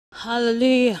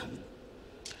Hallelujah.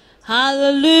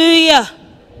 Hallelujah.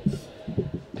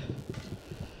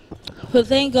 We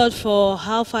thank God for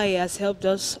how far He has helped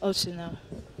us up to now.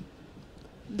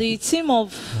 The theme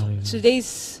of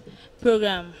today's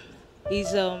program is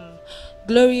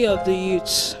Glory of the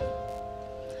Youth.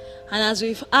 And as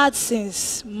we've had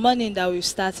since morning that we've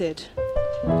started,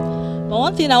 but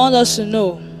one thing I want us to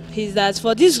know is that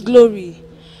for this glory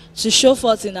to show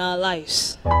forth in our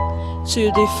lives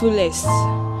to the fullest,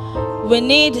 we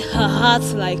need a heart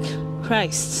like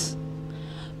Christ.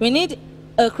 We need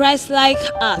a Christ-like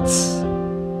heart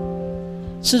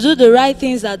to do the right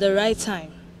things at the right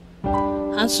time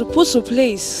and to put to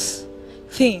place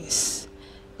things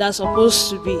that are supposed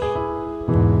to be.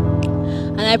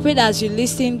 And I pray that as you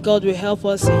listen, God will help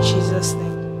us in Jesus'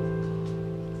 name.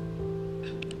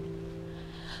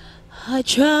 I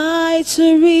try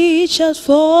to reach out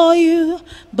for you,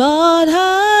 but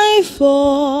I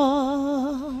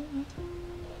fall.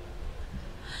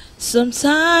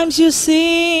 Sometimes you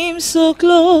seem so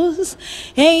close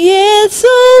and yet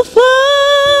so far.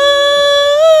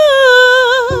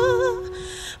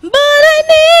 But I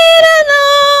need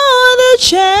another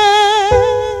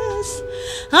chance.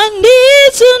 I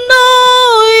need to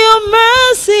know your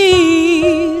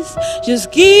mercies.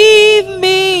 Just give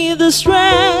me the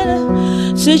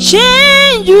strength to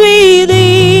change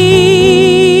within.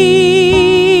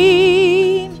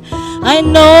 I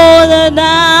know that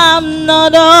I'm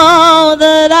not all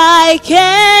that I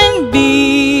can be.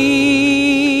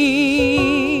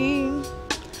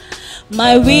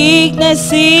 My weakness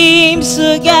seems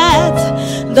to get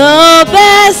the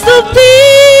best of me.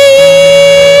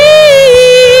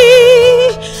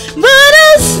 But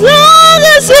as long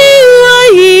as you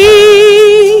are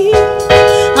here,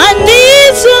 I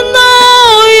need to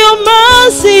know your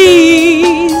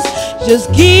mercies. Just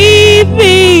give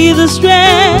me the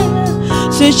strength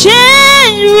to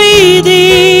change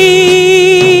within.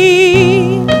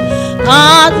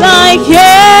 Heart like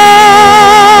yours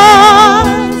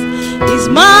is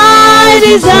my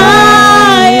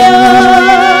desire.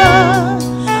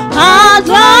 Heart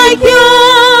like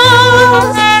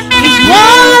yours is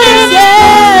what I'm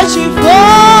searching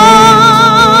for.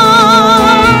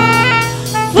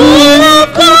 Full of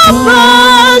compassion,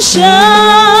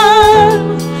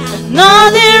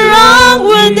 nothing wrong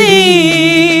with it.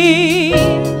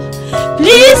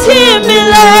 Please hear me,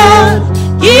 Lord.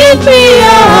 Give me a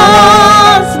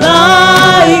heart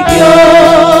like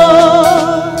yours.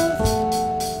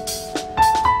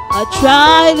 I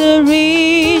try to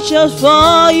reach out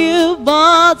for you,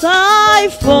 but I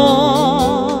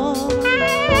fall.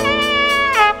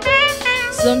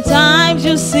 Sometimes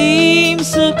you seem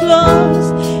so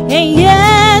close and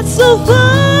yet so far.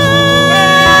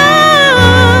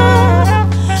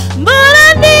 But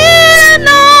I need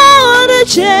another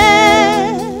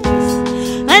chance.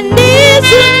 I need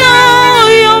to know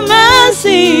your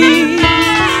mercy.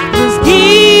 Just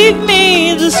give me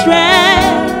the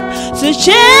strength to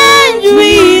change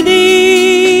within.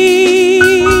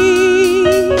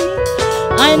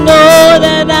 I know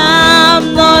that I'm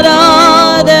not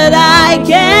all that I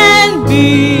can be.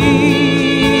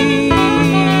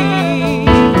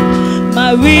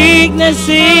 My weakness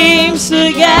seems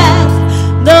to get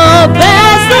the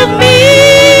best of me.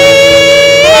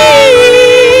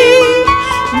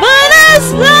 As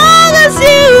long as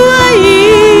you are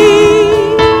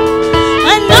here,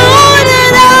 I know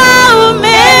that I will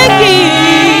make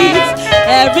it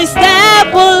every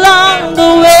step along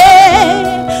the way.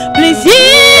 Please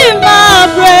hear my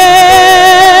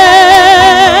prayer.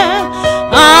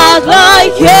 Heart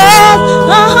like yours,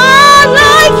 a heart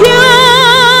like yours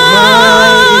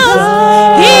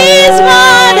is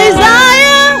my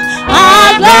desire.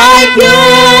 Heart like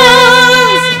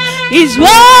yours is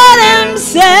what I'm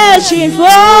searching for.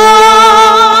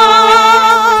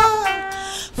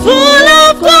 Full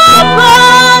of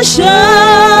compassion,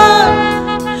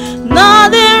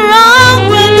 nothing wrong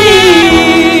with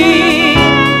it.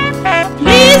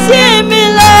 Please hear me,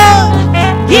 Lord.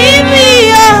 Give me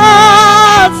a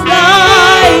heart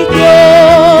like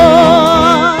yours.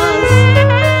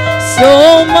 So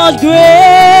much grace,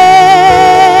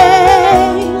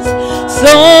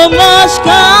 so much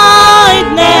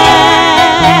kindness,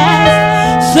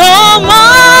 so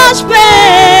much pain.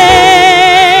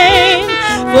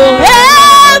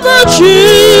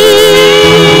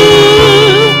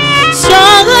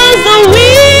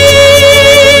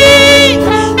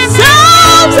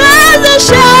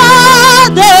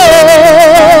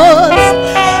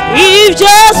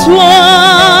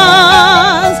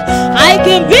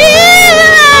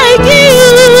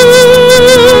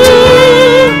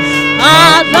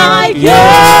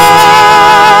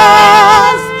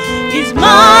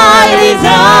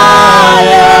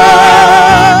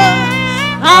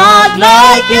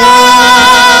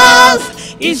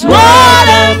 is what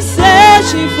I'm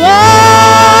searching for.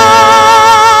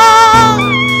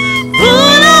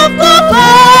 Full of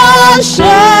compassion,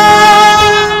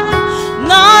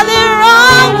 nothing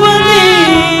wrong with me.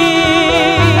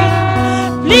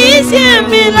 Please hear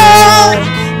me, Lord.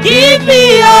 Give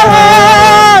me a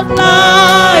heart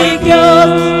like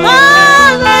yours,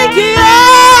 heart like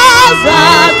yours,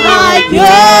 heart like yours.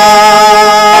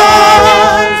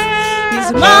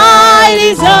 Is my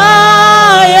desire.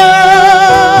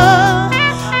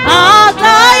 Heart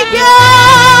like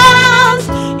yours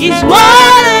is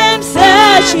what I'm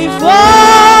searching for.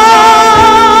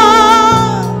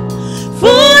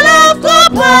 Full of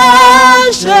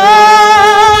compassion,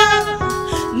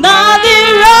 nothing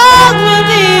wrong with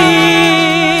it.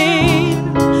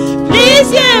 Please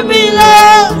hear me,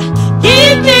 Lord.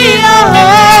 Give me a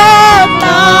heart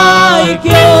like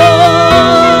yours.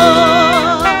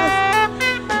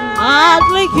 Heart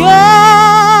like yours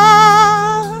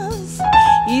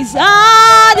is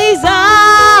our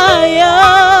desire.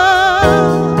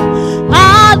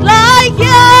 Heart like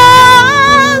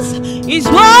yours is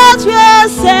what we're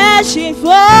searching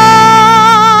for.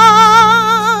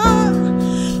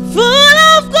 Full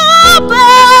of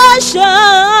compassion,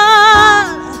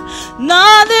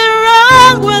 nothing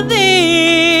wrong with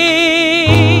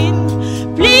it.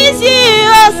 Please hear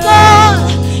us, Lord.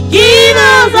 Give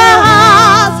us a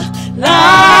heart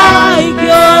like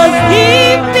yours.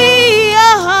 Give me a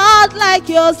heart like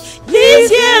yours. Please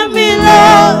hear me,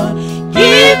 Lord.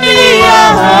 Give me a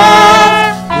heart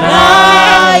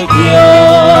like yours.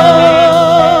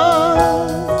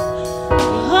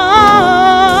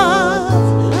 Heart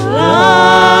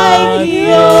like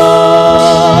yours.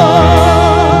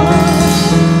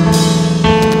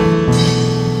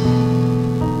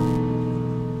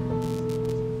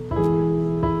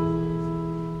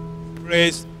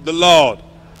 Praise the Lord.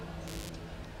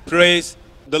 Praise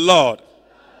the Lord.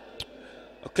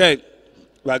 Okay,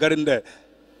 we are getting there.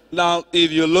 Now,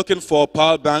 if you're looking for a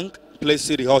power bank, please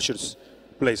see the ushers,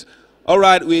 please. All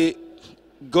right, we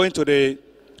going to the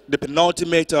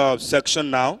penultimate section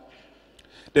now.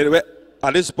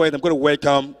 At this point, I'm going to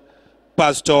welcome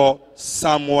Pastor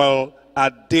Samuel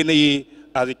Adeniyi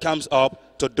as he comes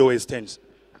up to do his things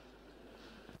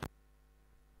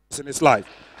in his life.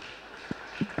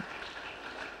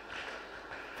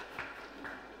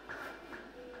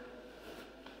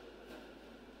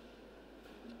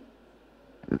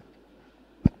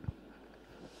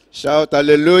 Shout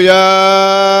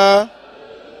hallelujah.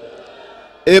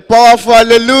 A powerful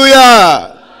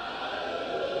hallelujah.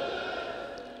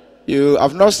 You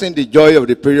have not seen the joy of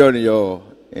the period in your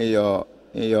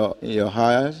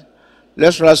heart.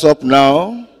 Let's rise up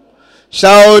now.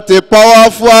 Shout a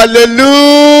powerful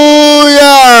hallelujah.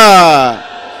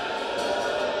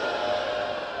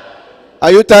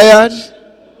 Are you tired?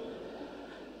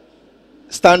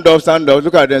 Stand up, stand up.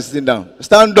 Look at them sitting down.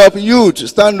 Stand up, youth,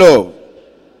 stand up.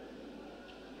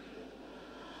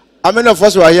 How many of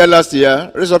us were here last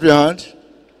year? Raise up your hand.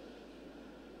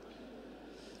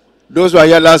 Those who were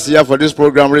here last year for this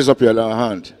program, raise up your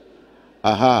hand.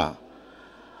 Aha.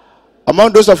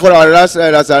 Among those of us who are last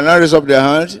year that are now raise up their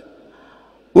hand,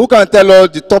 who can tell us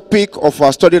the topic of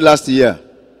our study last year?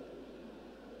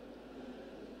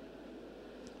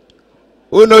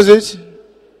 Who knows it?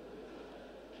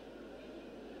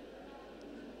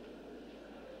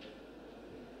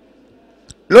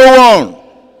 No one.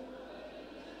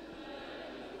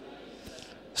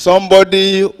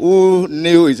 Somebody who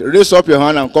knew it, raise up your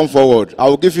hand and come forward. I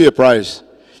will give you a prize.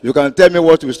 You can tell me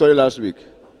what we studied last week.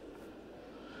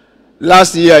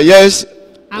 Last year, yes.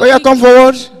 Oh yeah, come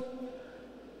forward.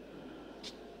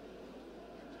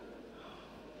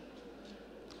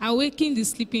 Awaken the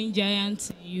sleeping giant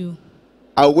in you.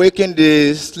 Awaken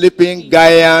the sleeping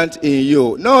giant in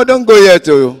you. No, don't go yet.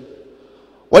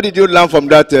 What did you learn from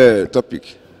that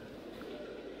topic?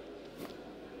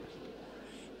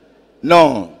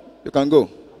 No, you can go.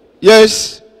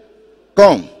 Yes,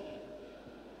 come.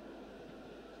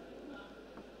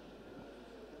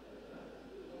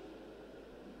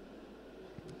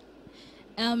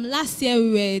 Last year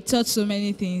we were taught so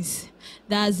many things.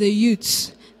 That as a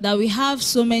youth, that we have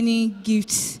so many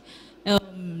gifts that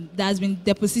has been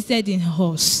deposited in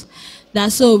us.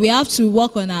 That so we have to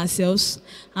work on ourselves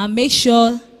and make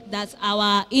sure that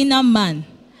our inner man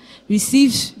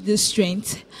receives the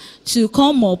strength to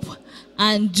come up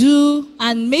and do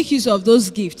and make use of those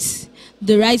gifts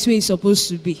the right way it's supposed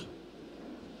to be.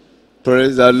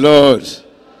 Praise the Lord.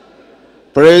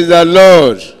 Praise the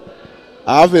Lord.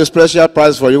 I have a special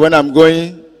prize for you. When I'm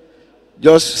going,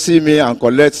 just see me and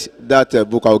collect that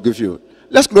book I'll give you.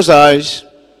 Let's close our eyes.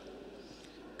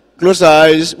 Close our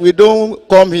eyes. We don't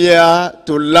come here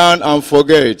to learn and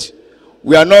forget.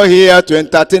 We are not here to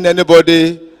entertain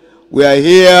anybody. We are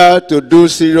here to do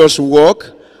serious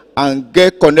work and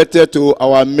get connected to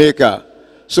our Maker.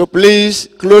 So please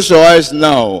close your eyes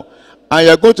now. And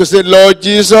you're going to say, Lord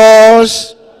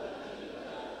Jesus.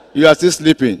 You are still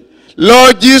sleeping.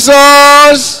 Lord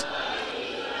Jesus.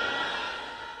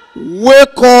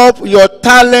 Wake up your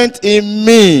talent in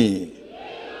me.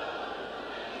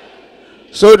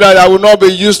 So that I will not be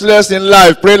useless in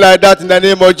life. Pray like that in the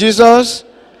name of Jesus.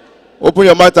 Open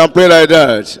your mouth and pray like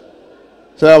that.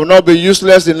 So I will not be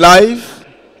useless in life.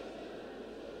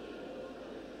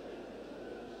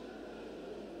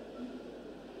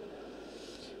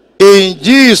 In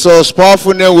Jesus'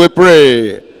 powerful name we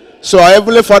pray. So our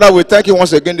Heavenly Father, we thank you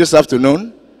once again this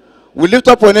afternoon. We lift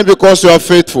up your name because you are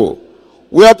faithful.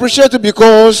 We appreciate you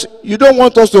because you don't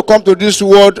want us to come to this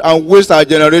world and waste our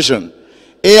generation.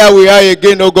 Here we are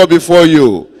again, O God, before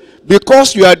you.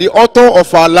 Because you are the author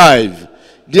of our life.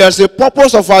 There is a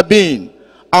purpose of our being.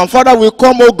 And Father, we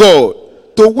come, O God,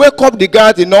 to wake up the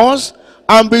God in us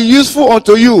and be useful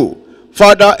unto you.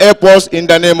 Father, help us in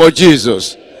the name of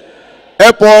Jesus.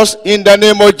 Help us in the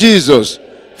name of Jesus.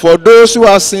 For those who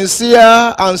are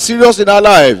sincere and serious in our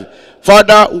life,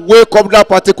 Father, wake up that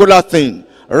particular thing.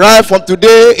 Right from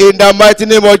today in the mighty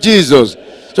name of Jesus.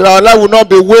 So that our life will not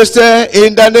be wasted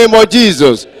in the name of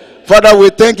Jesus. Father, we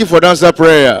thank you for the answer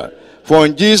prayer. For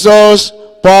in Jesus'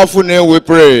 powerful name we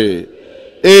pray.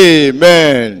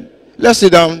 Amen. Let's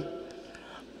sit down.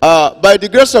 By the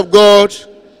grace of God,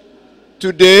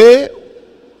 today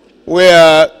we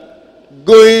are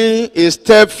going a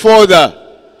step further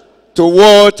to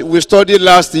what we studied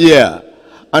last year.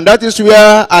 And that is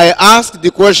where I asked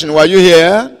the question, were you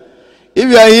here? If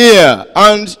you are here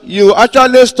and you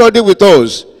actually study with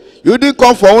us, you didn't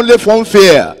come for only from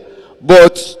fear,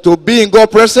 but to be in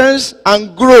God's presence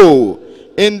and grow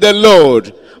in the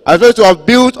Lord. I feel to have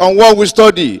built on what we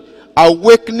study,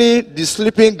 awakening the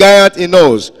sleeping giant in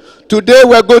us. Today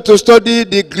we are going to study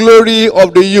the glory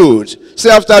of the youth. Say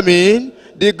after me,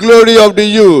 the glory of the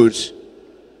youth.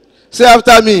 Say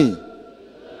after me.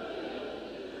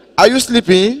 Are you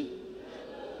sleeping?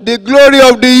 The glory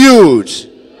of the youth.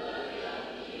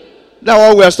 That's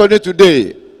what we are studying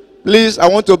today. Please, I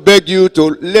want to beg you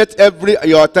to let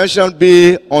your attention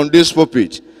be on this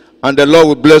pulpit. And the Lord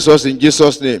will bless us in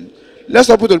Jesus' name. Let's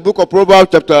open to the book of Proverbs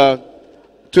chapter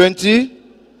 20.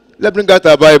 Let's bring out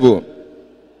our Bible.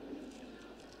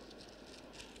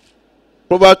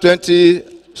 Proverbs 20.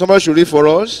 Somebody should read for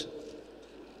us.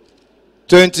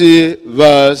 20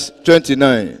 verse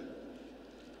 29.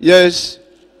 Yes.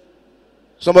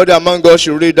 Somebody among us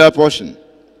should read that portion.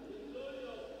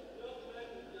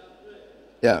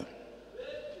 Yeah.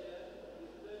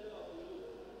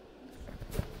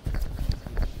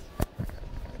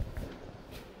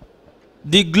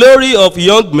 The glory of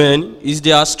young men is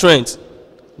their strength.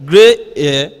 Gray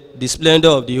hair, the splendor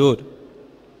of the old.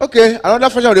 Okay, another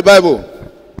version of the Bible.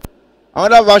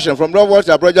 Another version from the what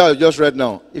our brother just read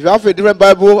now. If you have a different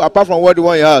Bible, apart from what the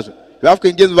one he has, if you have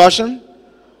King James Version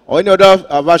or any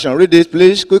other version, read it,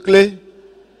 please, quickly.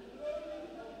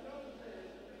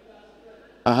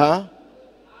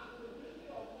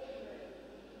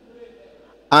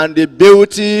 And the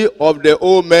beauty of the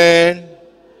old man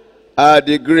are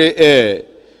the gray hair.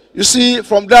 You see,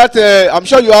 from that, I'm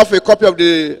sure you have a copy of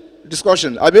the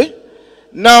discussion, Abi?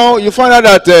 Now, you find out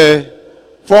that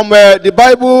from the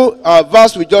Bible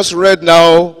verse we just read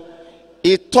now,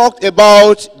 it talked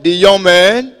about the young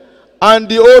man and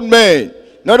the old man.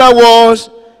 In other words,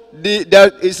 there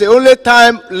is the only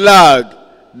time lag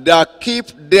that keep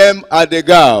them at the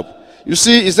gap. You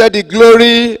see, it said the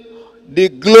glory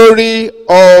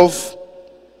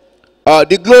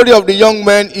of the young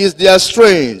man is their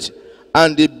strength,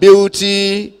 and the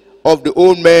beauty of the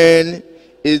old man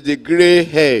is the gray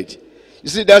head. You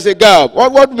see, there's a gap.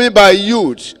 What do you mean by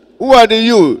youth? Who are the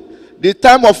youth? The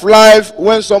time of life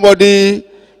when somebody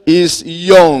is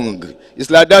young. It's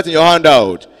like that in your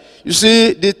handout. You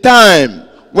see, the time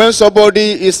when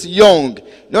somebody is young.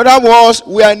 In other words,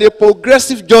 we are in a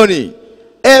progressive journey.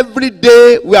 Every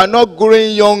day we are not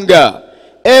growing younger.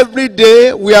 Every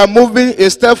day we are moving a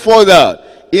step further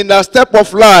in a step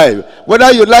of life.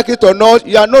 Whether you like it or not,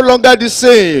 you are no longer the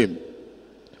same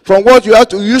from what you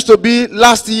used to be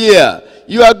last year.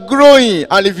 You are growing,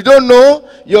 and if you don't know,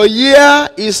 your year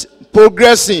is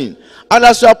progressing. And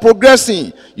as you are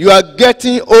progressing, you are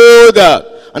getting older.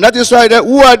 And that is why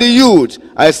who are the youth?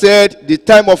 I said the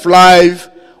time of life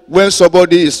when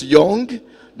somebody is young,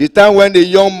 the time when the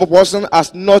young person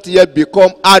has not yet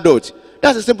become adult.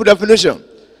 That's a simple definition.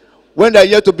 When they are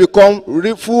yet to become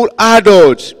full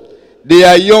adult. They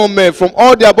are young men. From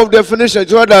all the above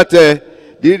definitions, you know that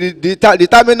the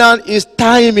determinant is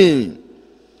timing.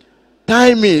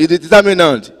 Timing is the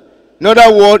determinant. In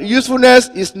other words, usefulness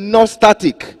is not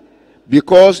static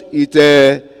because it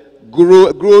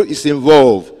growth is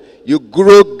involved. You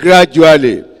grow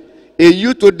gradually. A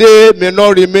youth today may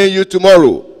not remain you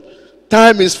tomorrow.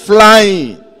 Time is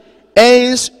flying.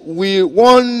 Hence, we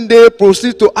one day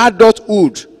proceed to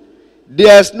adulthood.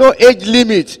 There is no age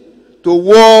limit to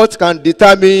what can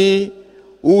determine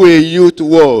who a youth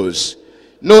was.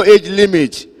 No age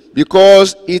limit,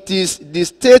 because it is the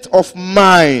state of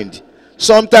mind.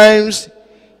 Sometimes,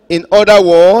 in other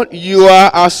words, you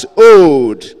are as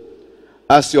old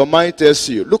as your mind tells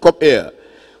you. Look up here.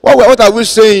 What are we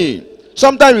saying?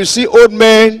 Sometimes you see old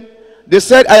men, they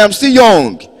said, I am still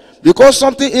young, because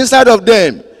something inside of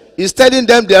them is telling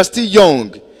them they are still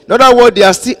young. In other words, they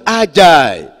are still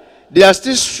agile. They are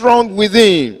still strong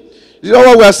within. You know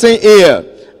what we are saying here?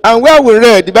 And where we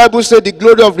read, the Bible said the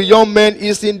glory of the young men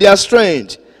is in their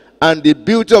strength, and the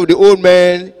beauty of the old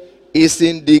men is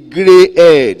in the gray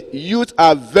head. Youth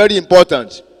are very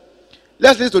important.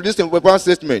 Let's listen to this important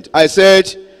statement. I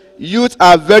said, youth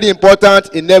are very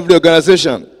important in every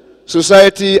organization,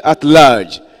 society at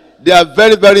large. They are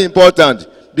very, very important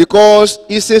because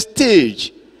it's a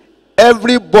stage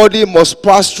everybody must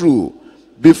pass through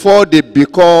before they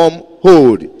become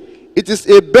old. It is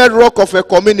a bedrock of a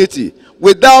community.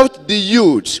 Without the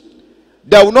youth,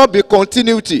 there will not be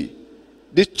continuity.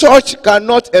 The church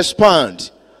cannot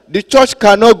expand. The church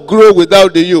cannot grow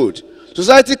without the youth.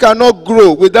 Society cannot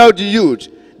grow without the youth.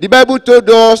 The Bible told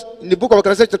us in the book of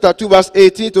Ecclesiastes chapter 2 verse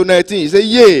 18 to 19, it says,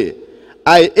 yea,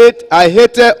 I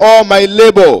hated all my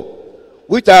labor,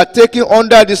 which are taken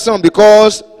under the sun,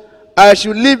 because I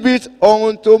should leave it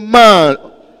unto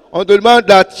the man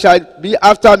that shall be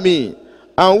after me,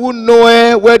 and who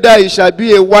knoweth whether he shall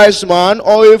be a wise man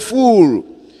or a fool.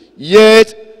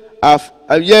 Yet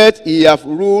he hath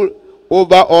ruled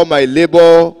over all my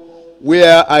labor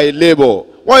where I labor.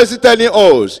 What is he telling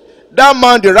us? That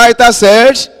man, the writer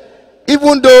said,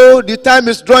 even though the time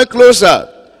is drawing closer,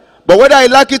 but whether I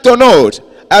like it or not,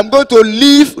 I'm going to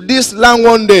leave this land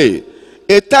one day.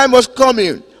 A time was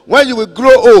coming when you will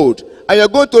grow old, and you're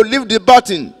going to leave the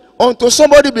baton onto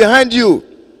somebody behind you.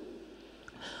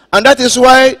 And that is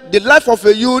why the life of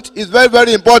a youth is very,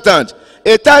 very important.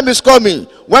 A time is coming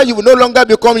when you will no longer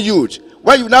become youth,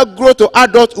 when you now grow to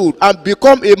adulthood and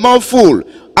become a man full.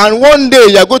 And one day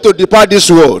you are going to depart this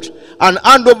world and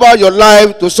hand over your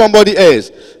life to somebody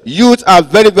else. Youth are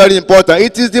very, very important.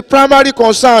 It is the primary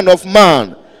concern of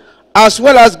man, as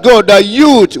well as God, that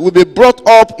youth will be brought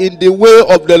up in the way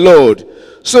of the Lord.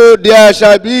 So there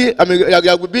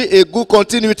will be a good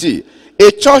continuity.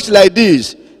 A church like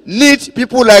this needs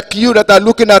people like you that are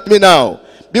looking at me now,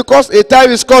 because a time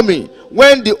is coming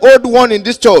when the old one in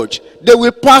this church, they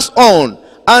will pass on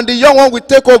and the young one will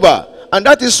take over. And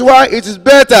that is why it is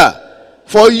better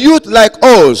for youth like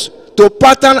us to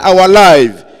pattern our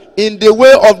life in the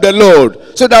way of the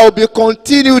Lord, so there will be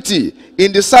continuity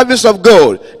in the service of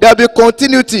God. There will be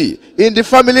continuity in the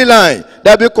family line.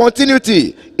 There will be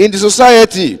continuity in the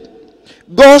society.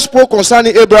 God spoke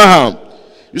concerning Abraham.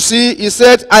 You see, he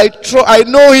said, I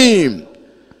know him.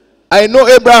 I know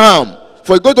Abraham.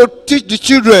 For he's going to teach the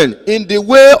children in the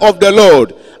way of the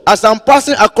Lord. As I'm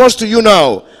passing across to you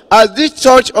now, as this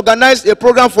church organized a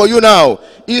program for you now,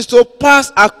 is to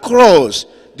pass across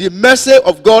the message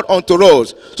of God unto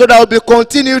us. So there will be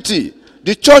continuity.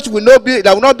 The church will not be,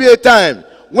 there will not be a time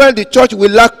when the church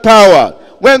will lack power,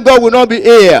 when God will not be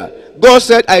here. God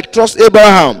said, I trust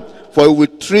Abraham, for he will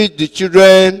treat the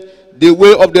children the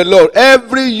way of the Lord.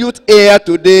 Every youth here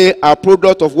today are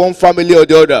product of one family or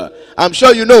the other. I'm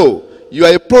sure you know, you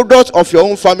are a product of your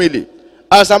own family.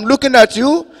 As I'm looking at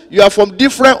you, you are from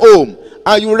different homes,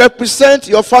 and you represent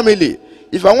your family.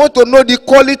 If I want to know the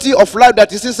quality of life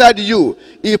that is inside you,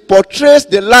 it portrays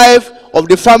the life of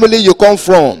the family you come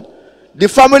from. The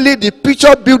family, the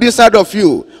picture built inside of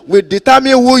you will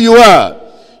determine who you are.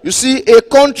 You see, a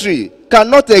country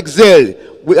cannot excel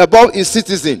above its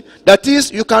citizen. That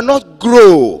is, you cannot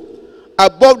grow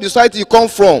above the society you come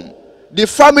from. The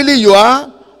family you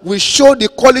are will show the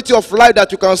quality of life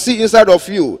that you can see inside of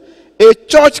you. A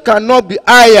church cannot be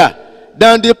higher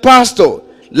than the pastor.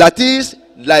 That is,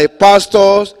 like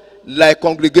pastors, like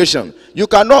congregation. You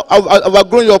cannot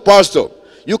overgrow your pastor.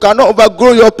 You cannot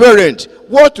overgrow your parent.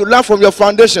 What you learn from your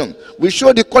foundation will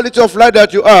show the quality of life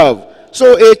that you have.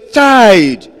 So a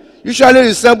child usually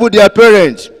resembles their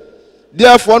parent.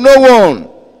 Therefore, no one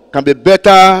can be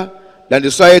better than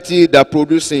the society that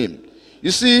produces him.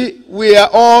 You see, we are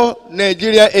all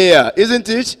Nigerian here, isn't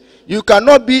it? You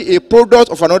cannot be a product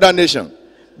of another nation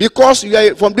because you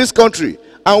are from this country.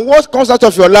 And what comes out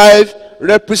of your life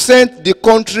represents the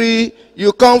country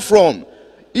you come from.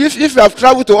 If you have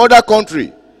traveled to other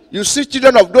country, you see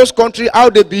children of those countries, how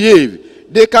they behave.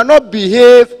 They cannot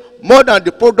behave more than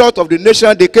the product of the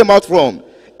nation they came out from.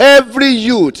 Every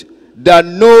youth that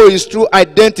knows his true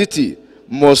identity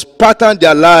must pattern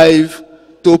their life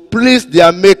to please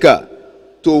their maker,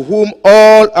 to whom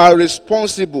all are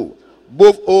responsible,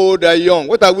 both old and young.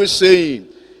 What are we saying?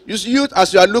 You youth,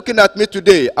 as you are looking at me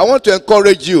today, I want to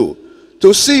encourage you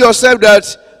to see yourself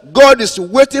that God is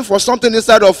waiting for something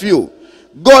inside of you.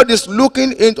 God is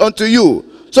looking unto you,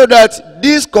 so that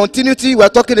this continuity we are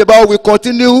talking about will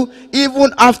continue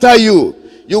even after you.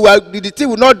 The thing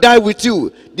will not die with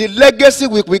you. The legacy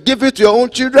will give it to your own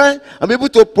children and be able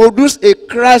to produce a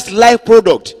Christ-like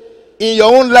product in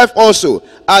your own life also.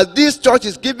 As this church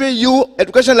is giving you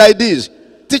education like this,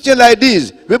 teaching like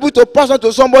this, be able to pass on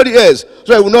to somebody else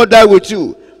so it will not die with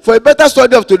you. For a better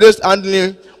study of today's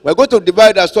handling, we're going to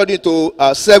divide our study into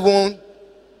 7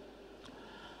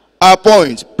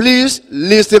 points. Please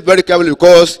listen very carefully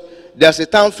because there's a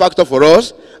time factor for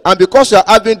us. And because you're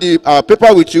having the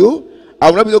paper with you, I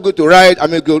will not be able to write,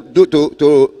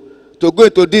 to go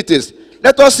into details.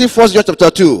 Let us see 1 John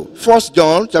chapter 2. 1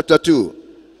 John chapter 2.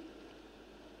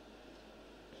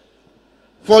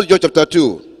 1 John chapter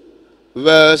 2,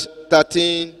 verse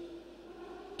 13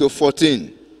 to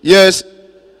 14. Yes,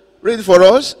 read it for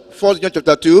us. 1 John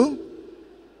chapter 2.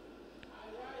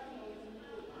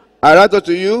 I write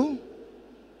unto you.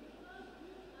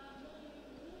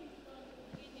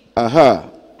 I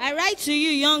write to you,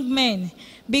 young men,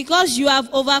 because you have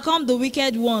overcome the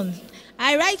wicked one.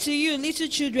 I write to you, little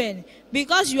children,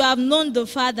 because you have known the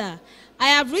Father. I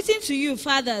have written to you,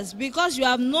 fathers, because you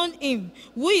have known him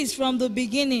who is from the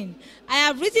beginning. I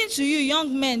have written to you,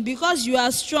 young men, because you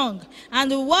are strong, and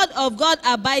the word of God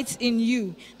abides in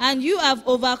you, and you have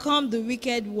overcome the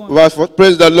wicked one.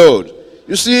 Praise the Lord.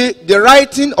 You see, the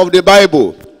writing of the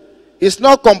Bible is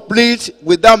not complete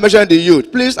without mentioning the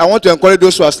youth. Please, I want to encourage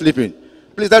those who are sleeping.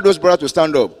 Please tell those brothers to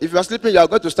stand up. If you are sleeping, you are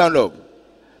going to stand up.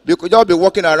 Because you'll be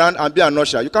walking around and be an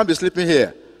usher. You can't be sleeping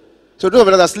here. So those of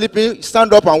you that are sleeping,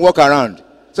 stand up and walk around.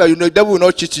 So you know the devil will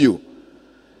not cheat you.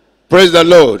 Praise the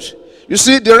Lord. You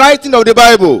see, the writing of the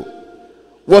Bible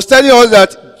was telling us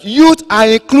that youth are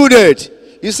included.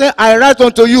 He said, I write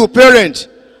unto you, parents.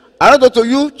 I write unto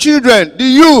you, children, the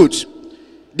youth.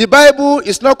 The Bible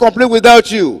is not complete without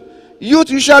you. Youth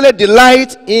usually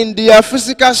delight in their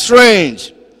physical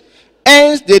strength.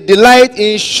 Hence, they delight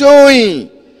in showing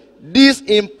this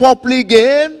in public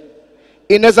game,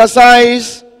 in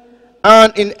exercise,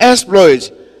 and in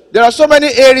exploits. There are so many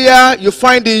areas you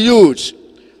find the youth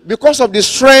because of the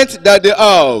strength that they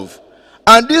have.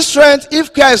 And this strength,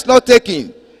 if care is not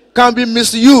taken, can be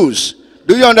misused.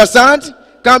 Do you understand?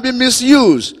 Can be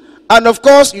misused. And of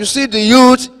course, you see the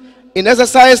youth in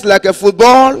exercise like a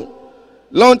football,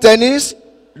 lawn tennis,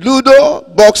 ludo,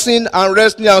 boxing, and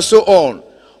wrestling, and so on.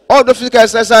 All the physical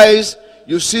exercise,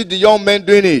 you see the young men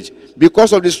doing it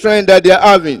because of the strength that they are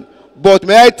having. But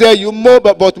may I tell you more,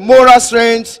 but moral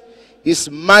strength is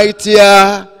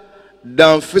mightier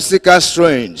than physical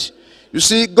strength. You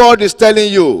see, God is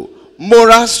telling you,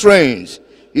 moral strength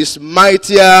is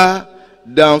mightier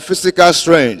than physical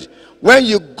strength. When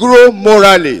you grow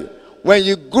morally, when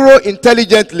you grow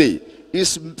intelligently,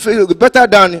 it's better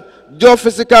than your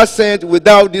physical strength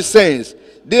without the sense.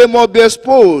 They must be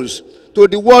exposed to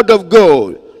the word of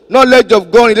God, knowledge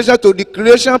of God in relation to the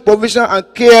creation, provision, and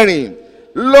caring,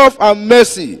 love and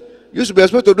mercy. You should be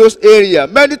exposed to those areas.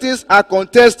 Many things are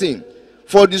contesting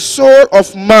for the soul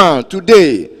of man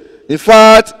today. In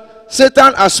fact,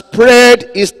 Satan has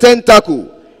spread his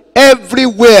tentacle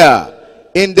everywhere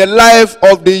in the life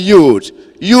of the youth.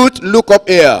 Youth, look up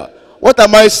here. What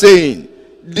am I saying?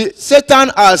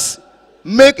 Satan has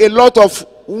made a lot of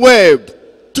web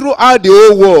throughout the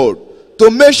whole world to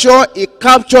make sure he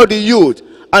captures the youth.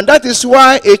 And that is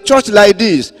why a church like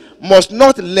this must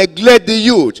not neglect the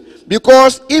youth.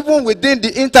 Because even within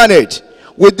the internet,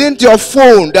 within your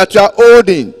phone that you are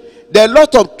holding, there are a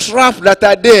lot of traps that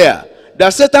are there that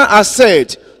Satan has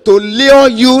set to lure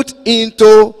youth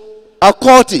into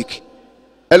occultic.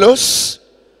 Hello?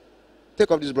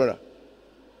 Take off this brother.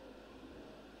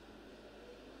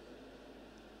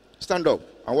 Stand up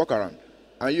and walk around.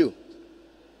 And you?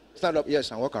 Stand up,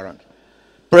 yes, and walk around.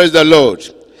 Praise the Lord.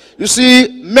 You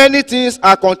see, many things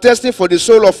are contesting for the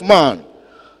soul of man.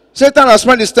 Satan has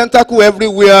spread his tentacle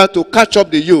everywhere to catch up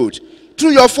the youth.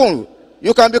 Through your phone,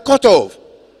 you can be cut off.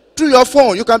 Through your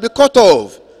phone, you can be cut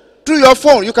off. Through your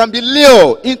phone, you can be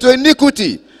lured into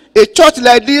iniquity. A church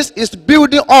like this is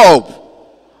building up.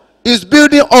 Is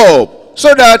building up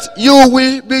so that you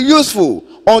will be useful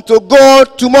unto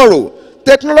God tomorrow.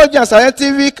 Technology and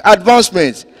scientific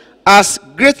advancement has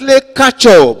greatly catch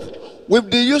up with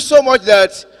the youth so much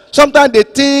that sometimes they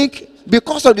think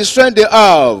because of the strength they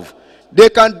have, they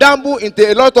can dabble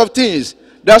into a lot of things.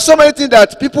 There are so many things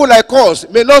that people like us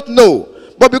may not know,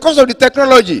 but because of the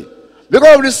technology,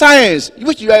 because of the science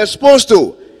which you are exposed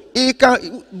to, it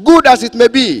can, good as it may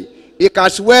be, it can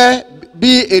well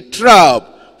be a trap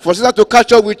for Satan to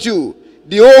catch up with you.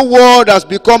 The whole world has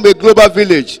become a global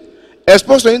village,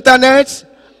 exposed to internet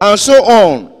and so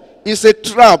on. It's a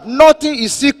trap. Nothing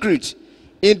is secret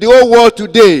in the whole world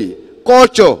today.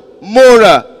 Culture,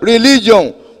 moral,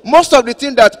 religion, most of the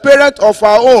things that parents of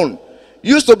our own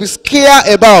used to be scared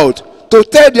about to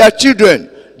tell their children,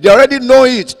 they already know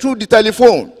it through the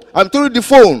telephone and through the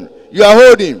phone you are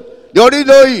holding. They already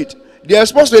know it. They are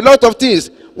exposed to a lot of things.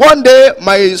 One day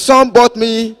my son bought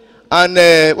me an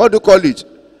what do you call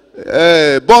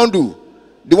it, bundle.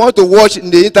 They want to watch in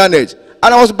the internet,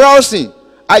 and I was browsing.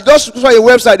 I just saw a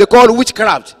website they call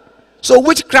witchcraft. So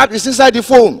witchcraft is inside the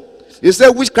phone. They say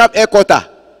witchcraft headquarters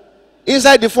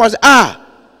inside the phone. I say,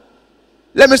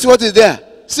 let me see what is there.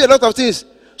 See a lot of things.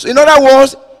 So in other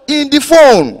words, in the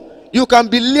phone you can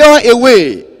be lured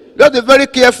away. You have to be very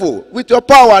careful with your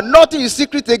power. Nothing is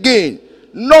secret again.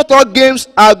 Not all games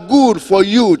are good for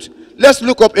youth. Let's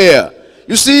look up here.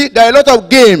 You see, there are a lot of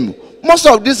games. Most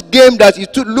of these games that you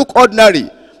look ordinary,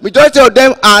 majority of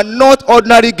them are not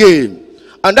ordinary games.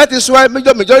 And that is why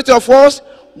majority of us,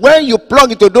 when you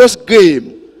plug into those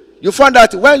games, you find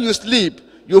that when you sleep,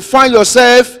 you find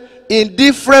yourself in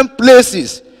different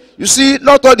places. You see,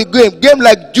 not all the game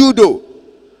like judo,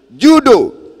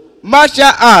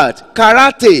 martial art,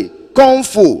 karate, kung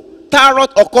fu, tarot,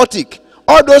 occultic.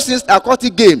 All those things are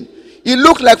occultic games. It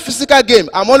looks like physical game.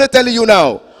 I'm only telling you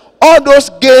now. All those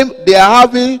games, they are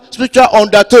having spiritual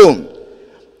undertone.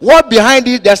 What behind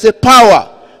it? There's a power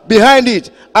behind it.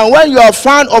 And when you are a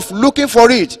fan of looking for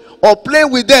it or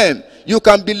playing with them, you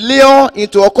can be lured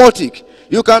into occultic.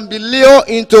 You can be lured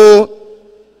into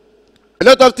a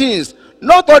lot of things.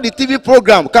 Not all the TV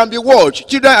program can be watched.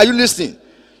 Children, are you listening?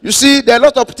 You see, there are a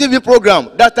lot of TV programs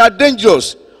that are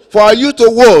dangerous for you to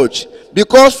watch,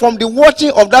 because from the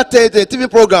watching of that TV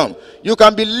program, you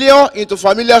can be lured into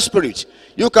familiar spirit.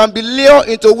 You can be lured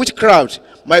into witchcraft.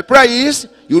 My prayer is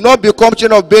you will not become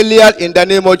children of Belial in the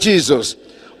name of Jesus.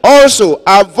 Also,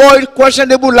 avoid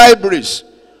questionable libraries.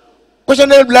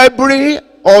 Questionable library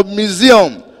or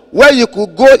museum where you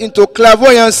could go into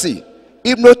clairvoyancy,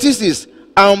 hypnosis,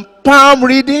 and palm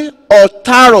reading or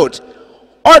tarot.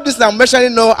 All this I'm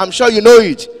mentioning now, I'm sure you know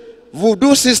it.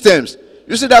 Voodoo systems.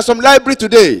 You see, there's some library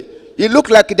today. It looks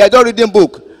like they're just reading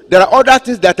book. There are other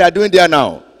things that are doing there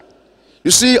now.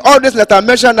 You see, all this that I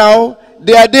mentioned now,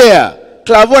 they are there.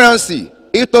 Clairvoyancy,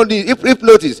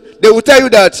 hypnosis. They will tell you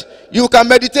that you can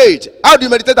meditate. How do you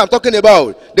meditate? I'm talking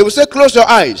about. They will say, close your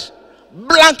eyes,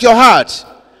 blank your heart.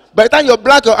 By the time you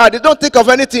blank your heart, they don't think of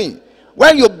anything.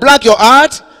 When you blank your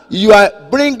heart, you are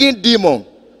bringing demon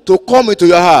to come into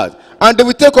your heart, and they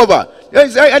will take over.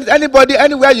 Anybody,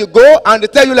 anywhere you go, and they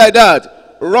tell you like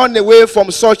that, run away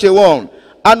from such a one.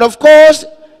 And of course,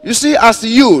 you see, as a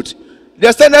youth,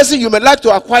 there's tendency you may like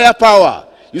to acquire power.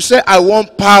 You say, I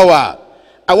want power.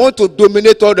 I want to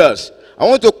dominate others. I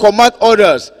want to command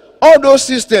others. All those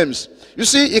systems, you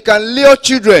see, it can lure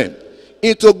children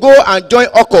into go and join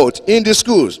occult in the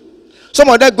schools. Some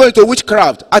of them go into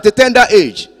witchcraft at a tender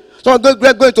age. Some of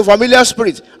them go into familiar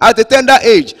spirits at a tender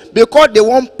age because they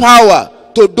want power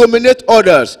to dominate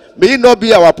others. May it not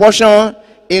be our portion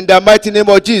in the mighty name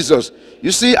of Jesus.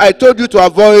 You see, I told you to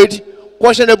avoid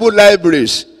questionable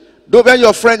libraries. Though when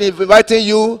your friend is inviting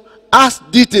you, ask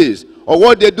details of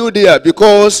what they do there,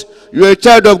 because you're a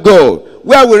child of God.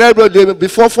 Where we read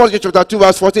before 1 chapter 2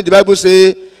 verse 14, the Bible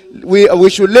says we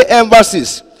should lay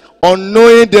emphasis on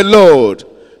knowing the Lord.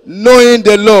 Knowing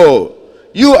the Lord.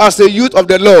 You as a youth of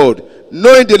the Lord,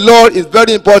 knowing the Lord is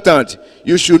very important.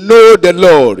 You should know the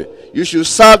Lord. You should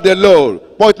serve the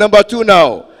Lord. Point number 2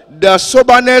 now. The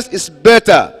soberness is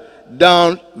better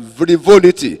than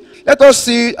frivolity. Let us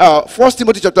see 1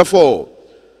 Timothy chapter 4.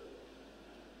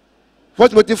 1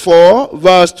 Timothy 4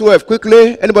 verse 12.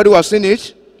 Quickly, anybody who has seen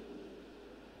it?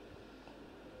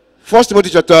 1 Timothy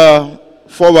chapter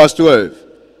 4 verse 12.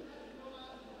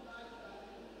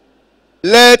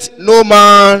 Let no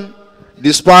man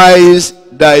despise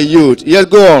thy youth. Yes,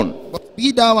 go on. But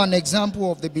be thou an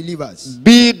example of the believers.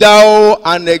 Be thou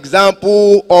an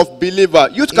example of believer.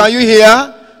 Youth, can you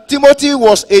hear? Timothy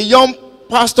was a young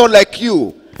pastor like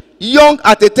you. Young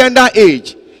at a tender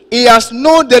age. He has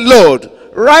known the Lord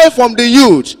right from the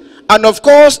youth. And of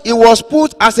course, he was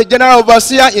put as a general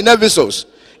overseer in Ephesus.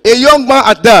 A young man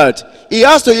at that. He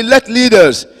has to elect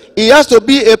leaders. He has to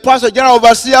be a pastor, general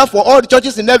overseer for all the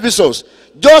churches in Ephesus.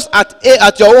 Just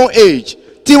at your own age.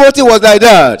 Timothy was like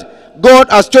that. God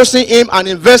has chosen him and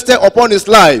invested upon his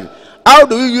life. How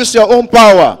do you use your own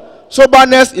power?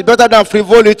 Soberness is better than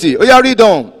frivolity. Oh, yeah, read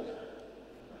on.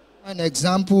 An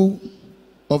example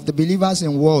of the believers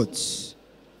in words,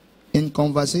 in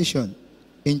conversation,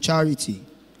 in charity,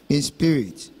 in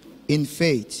spirit, in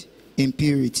faith, in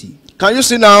purity. Can you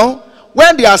see now?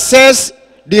 When they assess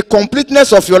the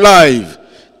completeness of your life,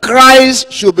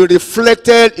 Christ should be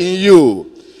reflected in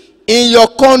you, in your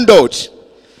conduct,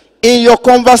 in your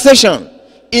conversation,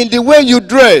 in the way you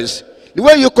dress, the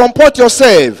way you comport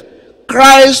yourself.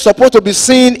 Christ is supposed to be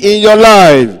seen in your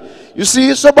life. You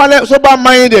see,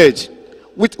 sober-minded,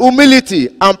 with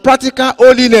humility and practical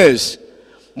holiness,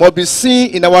 must be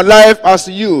seen in our life as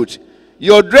youth.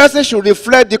 Your dressing should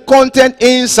reflect the content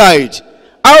inside.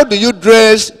 How do you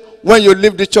dress when you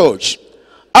leave the church?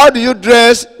 How do you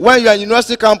dress when you are in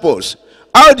university campus?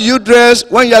 How do you dress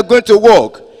when you are going to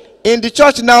work? In the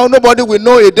church now, nobody will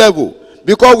know a devil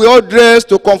because we all dress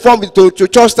to conform to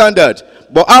church standard.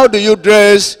 But how do you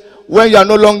dress when you are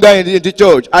no longer in the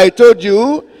church? I told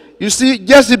you, you see,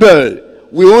 Jezebel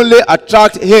will only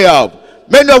attract Ahab.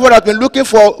 Many of us have been looking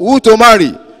for who to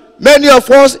marry. Many of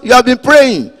us, you have been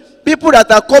praying. People that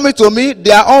are coming to me,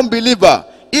 they are unbelievers.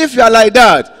 If you are like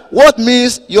that, what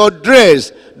means your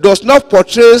dress does not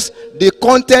portray the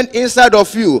content inside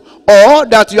of you, or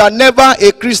that you are never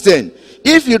a Christian.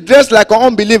 If you dress like an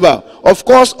unbeliever, of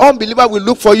course, unbeliever will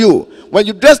look for you. When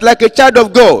you dress like a child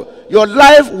of God, your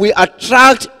life will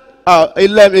attract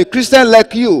a Christian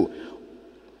like you.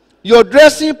 Your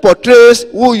dressing portrays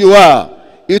who you are.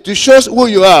 It shows who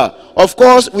you are. Of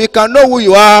course, we can know who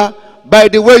you are by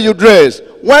the way you dress.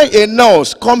 When a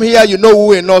nurse comes here, you know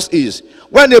who a nurse is.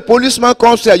 When a policeman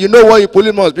comes here, you know what a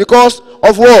policeman is. Because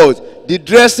of what? The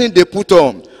dressing they put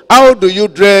on. How do you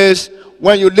dress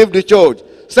when you leave the church?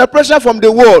 Separation from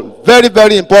the world, very,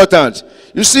 very important.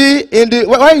 You see,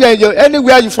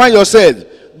 anywhere you find yourself,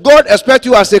 God expects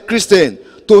you as a Christian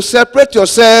to separate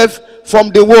yourself from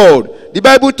the world. The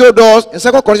Bible told us in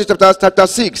 2 Corinthians chapter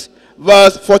 6,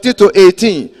 verse 14 to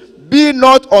 18, be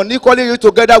not unequally yoked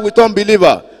together with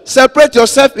unbeliever. Separate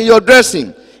yourself in your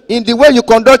dressing, in the way you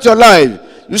conduct your life.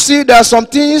 You see, there are some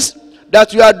things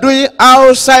that you are doing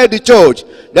outside the church.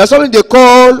 There's something they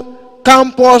call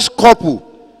campus couple.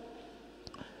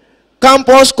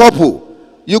 Campus couple.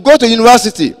 You go to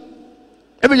university.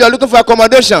 Maybe you are looking for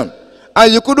accommodation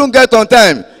and you couldn't get on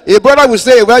time. A brother will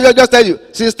say, well, you just tell you,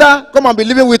 sister, come and be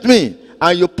living with me.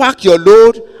 And you pack your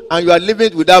load and you are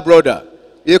living with that brother.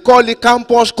 They call it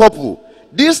campus couple.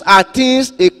 These are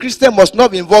things a Christian must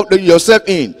not involve yourself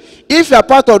in. If you are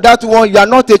part of that one, you are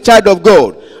not a child of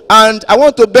God. And I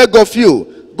want to beg of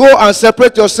you, go and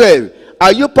separate yourself.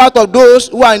 Are you part of those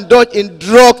who are indulged in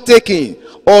drug taking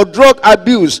or drug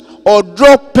abuse or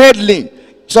drug peddling?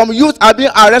 Some youth are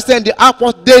being arrested in the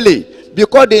airport daily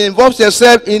because they involve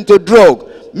themselves into drug.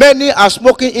 Many are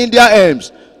smoking Indian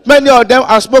hemps. Many of them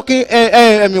are smoking,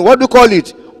 what do you call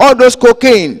it? All those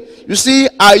cocaine. You see,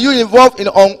 are you involved in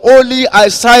unholy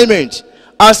assignment?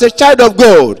 As a child of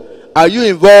God, are you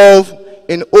involved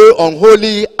in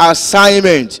unholy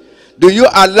assignment? Do you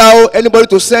allow anybody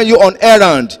to send you on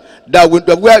errand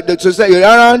to send your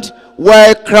errand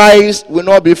where Christ will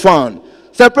not be found?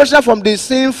 Separation from the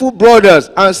sinful brothers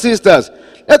and sisters.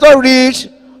 Let us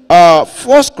read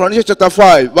 1 Corinthians chapter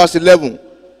 5, verse 11.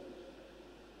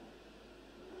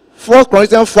 1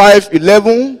 Corinthians 5,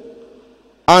 11.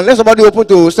 And let somebody open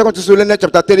to 2 Thessalonians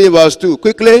chapter 3, verse 2.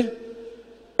 Quickly.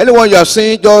 Anyone you have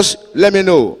seen, just let me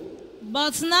know.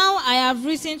 But now I have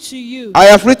written to you. I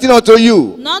have written unto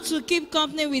you. Not to keep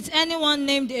company with anyone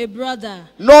named a brother.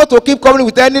 Not to keep company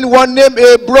with anyone named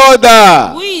a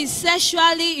brother. Who is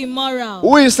sexually immoral.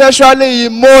 Who is sexually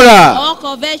immoral. Or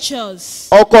covetous.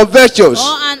 Or covetous.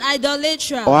 Or an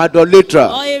idolater. Or idolater.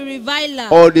 Or a reviler.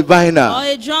 Or diviner. Or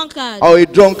a drunkard. Or a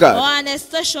drunkard. Or an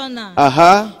extortioner.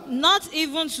 Not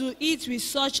even to eat with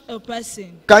such a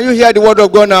person. Can you hear the word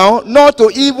of God now? Not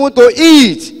to even to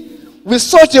eat with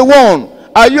such a one.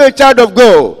 Are you a child of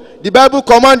God? The Bible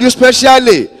commands you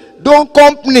specially, don't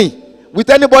company with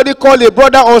anybody called a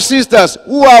brother or sisters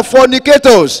who are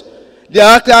fornicators. They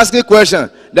are asking questions.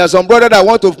 There are some brothers that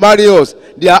want to marry us.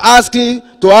 They are asking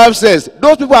to have sex.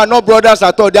 Those people are not brothers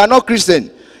at all. They are not Christian.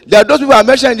 There are those people are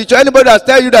mentioned in the church. Anybody that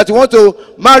tells you that you want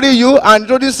to marry you and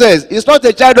nobody says it's not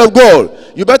a child of God,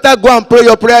 you better go and pray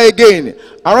your prayer again and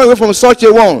run away from such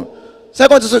a one. 2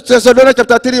 Thessalonians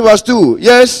chapter 3, verse 2.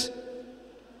 Yes.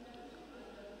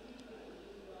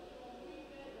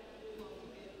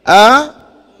 Huh?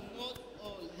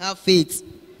 Have faith,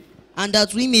 and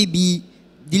that we may be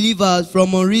delivered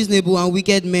from unreasonable and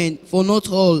wicked men, for not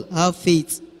all have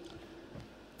faith.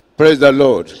 Praise the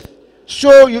Lord.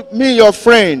 Show me your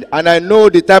friend, and I know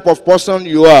the type of person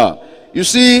you are. You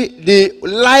see, the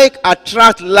like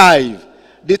attract life.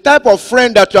 The type of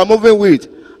friend that you are moving with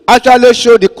actually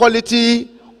show the quality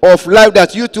of life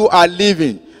that you two are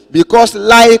living. Because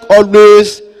like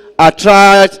always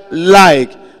attract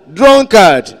like.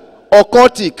 Drunkard,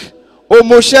 occultic,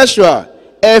 homosexual,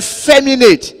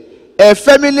 effeminate.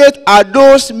 Effeminate are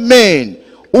those men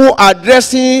who are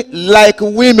dressing like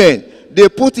women. They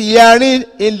put earring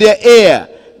in their hair.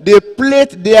 They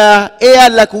plait their hair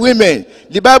like women.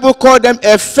 The Bible calls them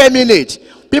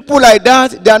effeminate. People like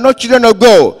that, they are not children of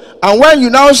God. And when you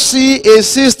now see a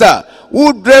sister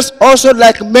who dress also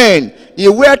like men, he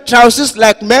wear trousers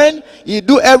like men, he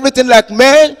do everything like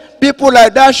men, people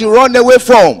like that should run away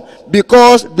from,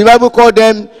 because the Bible calls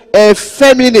them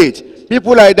effeminate.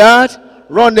 People like that,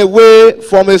 run away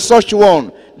from a such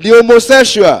one. The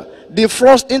homosexual, the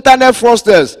internet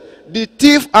fraudsters, the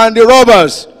thief and the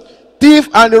robbers. Thief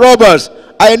and the robbers.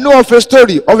 I know of a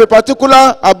story of a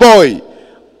particular boy.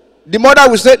 The mother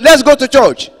will say, let's go to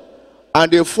church.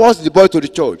 And they force the boy to the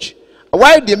church.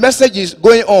 While the message is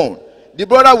going on, the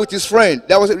brother with his friend,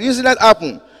 there was an incident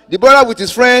happened. The brother with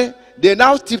his friend, they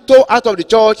now tiptoe out of the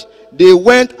church. They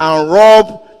went and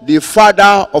robbed the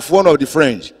father of one of the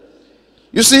friends.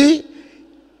 You see,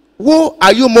 who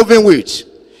are you moving with?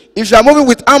 If you are moving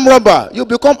with armed robber, you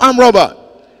become armed robber.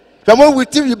 If you are moving with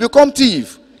thief, you become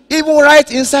thief. Even right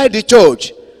inside the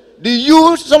church, the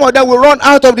youth, some of them will run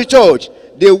out of the church.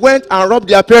 They went and robbed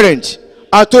their parents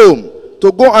at home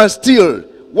to go and steal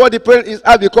what the parent is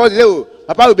at, because they will,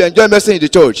 Papa will be enjoying message in the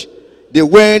church. They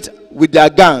went with their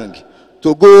gang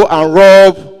to go and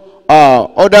rob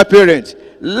other parents.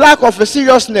 Lack of a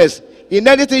seriousness in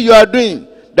anything you are doing,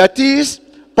 that is,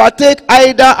 partake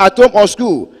either at home or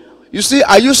school. You see,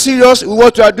 are you serious with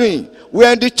what you are doing? We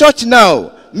are in the church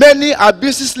now. Many are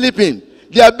busy sleeping.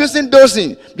 They are busy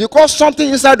dozing because something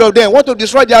inside of them want to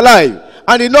destroy their life,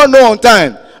 and they don't know on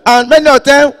time. And many of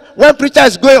them, when preacher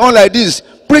is going on like this,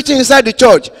 preaching inside the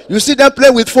church, you see them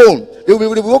playing with phone. They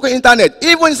will be working internet,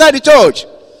 even inside the church.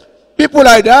 People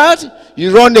like that,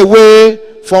 you run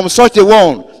away from such a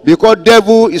one, because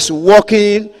devil is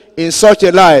working in such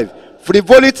a life.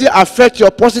 Frivolity affects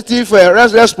your positive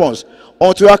response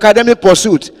onto your academic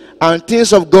pursuit and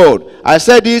things of God. I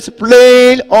said it,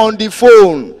 playing on the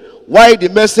phone while the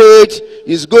message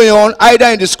is going on, either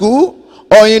in the school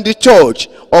or in the church,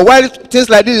 or while things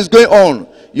like this is going on.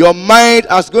 Your mind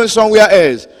has gone somewhere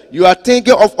else. You are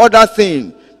thinking of other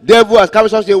things. Devil has come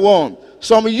such a one.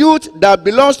 Some youth that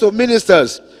belongs to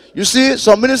ministers, you see,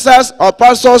 some ministers or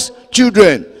pastors'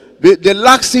 children, they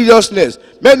lack seriousness.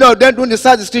 Many of them don't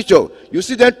decide the scripture. You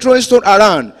see them throwing stone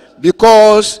around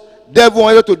because devil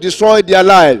wanted to destroy their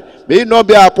life. May it not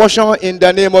be our portion in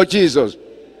the name of Jesus.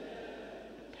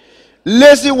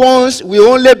 Lazy ones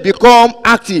will only become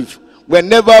active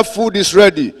whenever food is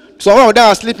ready. Some of them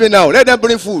are sleeping now. Let them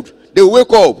bring food. They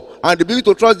wake up and they begin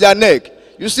to trust their neck.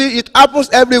 You see, it happens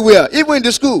everywhere, even in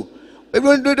the school.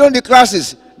 Even during the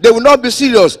classes, they will not be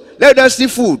serious. Let them see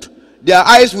food. Their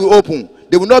eyes will open.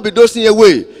 They will not be dozing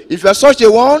away. If you are such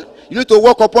a one, you need to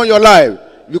work upon your life,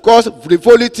 because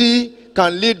frivolity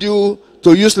can lead you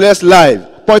to useless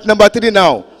life. Point number 3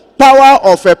 now. Power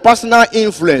of a personal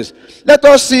influence. Let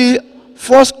us see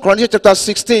 1 Corinthians chapter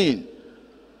 16.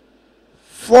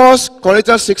 1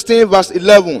 Corinthians 16 verse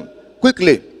 11.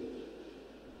 Quickly.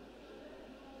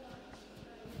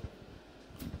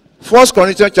 1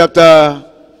 Corinthians chapter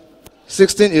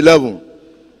 16, 11.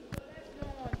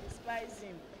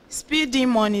 Speed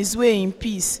him on his way in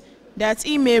peace, that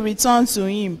he may return to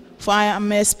him, for I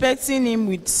am expecting him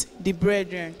with the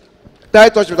brethren.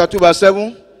 Titus chapter 2 verse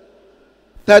 7.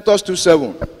 Titus 2,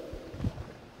 7.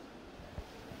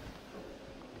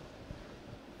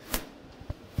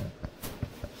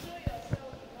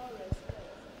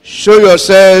 Show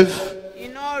yourself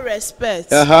in all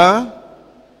respects.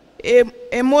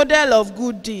 A model of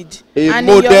good deed. A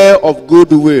model of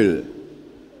goodwill.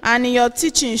 And in your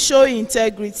teaching, show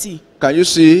integrity. Can you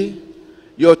see?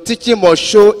 Your teaching must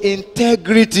show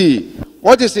integrity.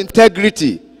 What is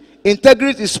integrity?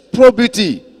 Integrity is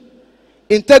probity.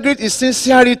 Integrity is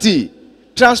sincerity,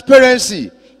 transparency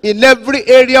in every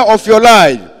area of your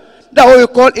life. That's what we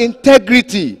call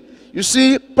integrity. You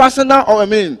see,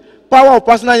 power of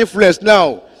personal influence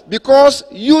now. Because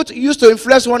youth used to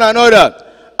influence one another.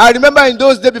 I remember in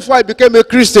those days before I became a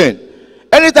Christian,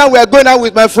 anytime we are going out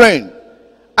with my friend,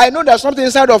 I know there's something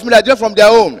inside of me that is from their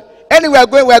own. Anywhere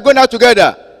we are going out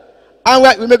together.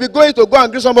 And we may be going to go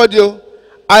and greet somebody.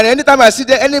 And anytime I see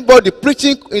there anybody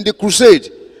preaching in the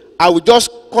crusade, I will just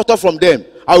cut off from them.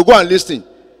 I will go and listen.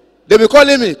 They will be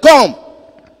calling me, come.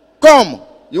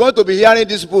 You want to be hearing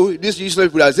these people, these useless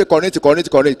people that say,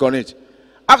 connect.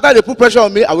 After they put pressure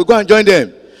on me, I will go and join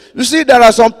them. You see, there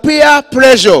are some peer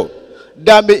pressure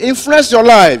that may influence your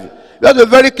life. You have to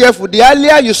be very careful. The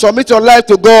earlier you submit your life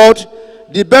to God,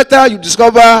 the better you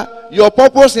discover your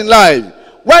purpose in life.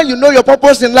 When you know your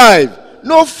purpose in life,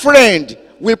 no friend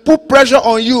will put pressure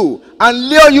on you and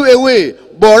lure you away,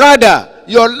 but rather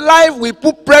your life will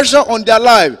put pressure on their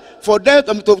life for them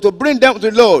to bring them to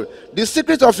the Lord. The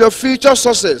secret of your future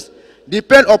success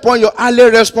depends upon your early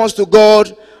response to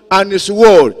God and His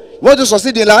word. You want to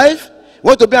succeed in life? You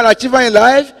want to be an achiever in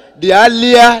life? The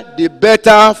earlier, the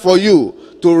better for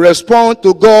you to respond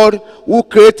to God who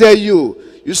created you.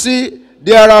 You see,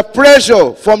 there are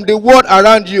pressure from the world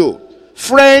around you.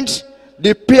 Friends,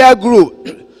 the peer group,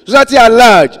 society at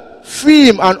large,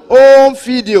 film and home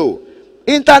video,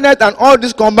 internet and all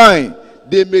this combined,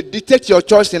 they may dictate your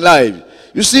choice in life.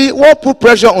 You see, what put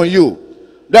pressure on you?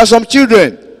 There are some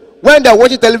children, when they are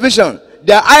watching television,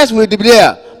 their eyes will be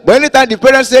there. But anytime the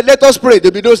parents say, let us pray,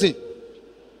 they'll be dozing.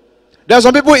 There are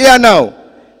some people here now,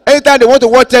 anytime they want to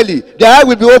watch telly, their eye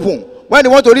will be open. When they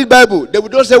want to read Bible, they will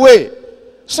doze away.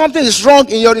 Something is wrong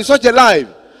in such a life.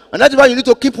 And that's why you need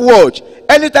to keep watch.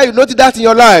 Anytime you notice that in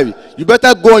your life, you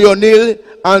better go on your knee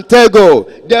and tell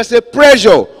God. There's a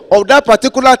pressure of that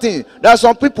particular thing. There are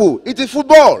some people, it is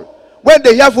football. When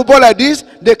they hear football like this,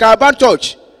 they can abandon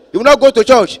church. They will not go to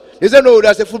church. They say, no,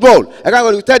 there's a football. I can't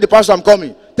go. Tell the pastor I'm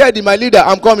coming. Tell my leader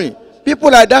I'm coming.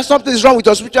 People like that, something is wrong with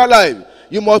your spiritual life.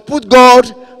 You must put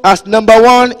God as number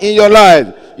one in your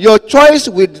life. Your choice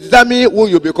will determine who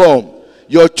you become.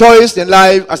 Your choice in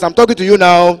life, as I'm talking to you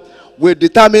now, will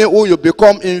determine who you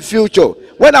become in future.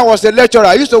 When I was a lecturer,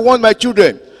 I used to warn my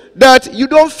children that you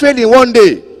don't fail in one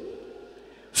day.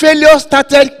 Failure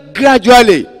started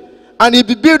gradually, and it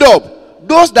will build up.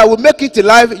 Those that will make it in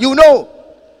life, you know.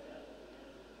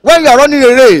 When you are running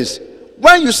a race,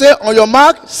 when you say on your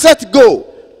mark, set, go.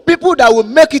 People that will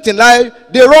make it in life,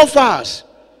 they run fast,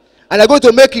 and they're going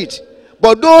to make it.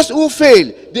 But those who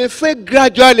fail, they fail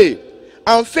gradually,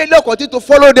 and failure continue to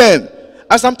follow them.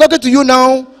 As I'm talking to you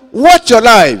now, watch your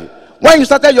life. When you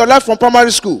started your life from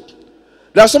primary school,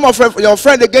 there are some of your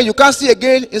friends again you can't see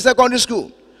again in secondary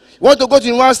school. You want to go to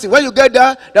university. When you get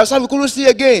there, there are some you couldn't see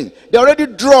again. They already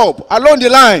dropped along the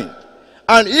line.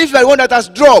 And if you are one that has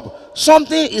dropped,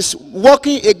 something is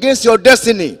working against your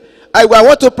destiny. I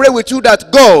want to pray with you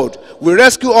that God will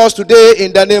rescue us today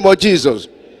in the name of Jesus.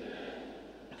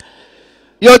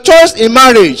 Your choice in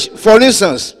marriage, for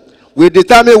instance, will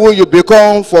determine who you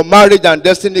become, for marriage and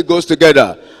destiny goes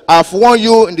together. I've warned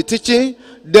you in the teaching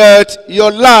that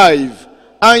your life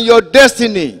and your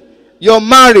destiny, your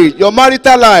marriage, your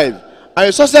marital life, and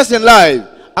your success in life,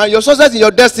 and your success in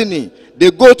your destiny, they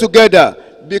go together.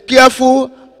 Be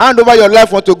careful, hand over your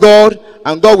life unto God,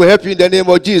 and God will help you in the name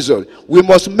of Jesus. We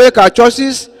must make our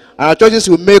choices, and our choices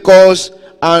will make us,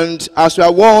 and as we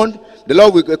are warned, the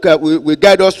Lord will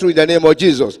guide us through in the name of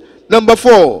Jesus. Number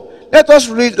 4, let us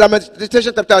read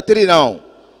Lamentation chapter 3 now.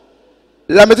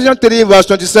 Lamentation 3 verse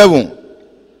 27.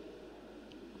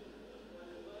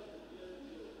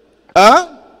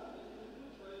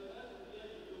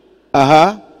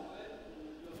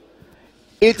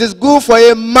 It is good for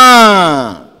a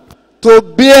man to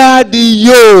bear the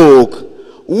yoke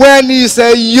when he is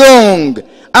young.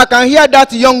 I can hear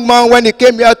that young man when he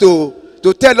came here to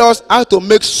tell us how to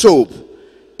make soap.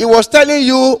 He was telling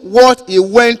you what he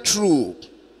went through.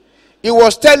 He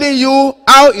was telling you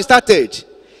how he started.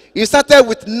 He started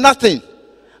with nothing,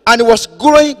 and he was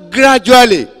growing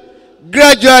gradually,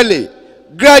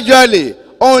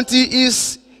 until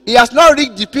he has not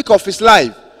reached the peak of his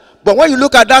life. But when you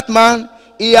look at that man,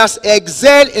 he has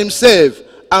excelled himself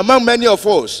among many of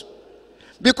us.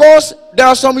 Because there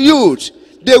are some youth,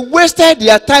 they wasted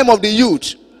their time of the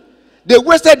youth. They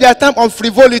wasted their time on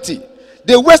frivolity.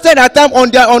 They wasted their time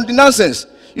on the nonsense.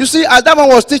 You see, as that man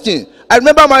was teaching, I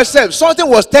remember myself, something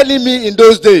was telling me in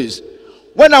those days,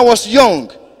 when I was young,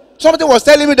 something was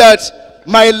telling me that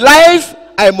my life,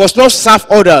 I must not serve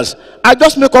others. I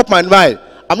just make up my mind,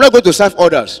 I'm not going to serve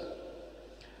others.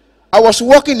 I was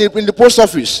working in the post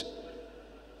office,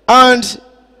 and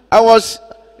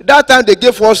that time they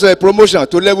gave us a promotion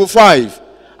to level 5.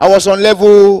 I was on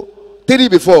level 3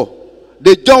 before.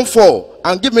 They jumped 4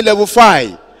 and give me level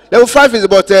 5. Level 5 is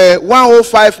about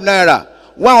 105 naira,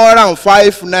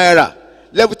 105 naira.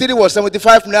 Level 3 was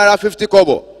 75 naira, 50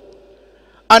 kobo.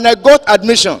 And I got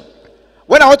admission.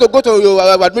 When I want to go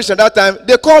to admission that time,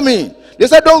 they call me. They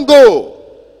said, don't go.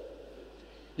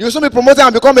 You saw me promoted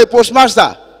and become a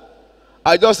postmaster.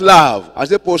 I just laugh. I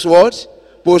say, post what?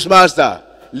 Postmaster.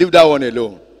 Leave that one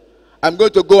alone. I'm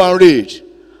going to go and read.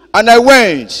 And I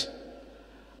went.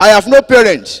 I have no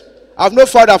parents. I have no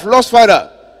father. I've lost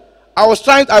father. I was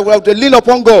to lean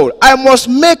upon God. I must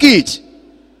make it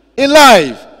in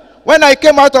life. When I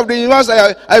came out of the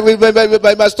university,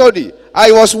 by my study,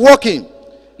 I was working.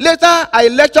 Later, I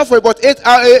lectured for about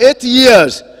 8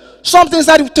 years. Something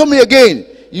started to me again.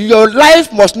 Your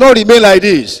life must not remain like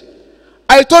this.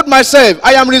 I told myself,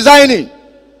 I am resigning.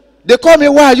 They call me,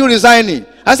 why are you resigning?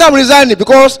 I said, I'm resigning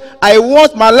because I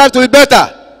want my life to be better.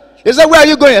 They said, where are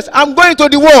you going? I said, I'm going to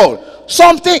the world.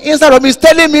 Something inside of me is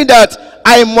telling me that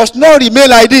I must not remain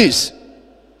like this.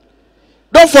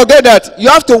 Don't forget that you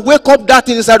have to wake up that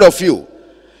thing inside of you.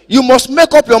 You must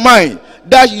make up your mind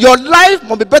that your life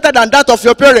must be better than that of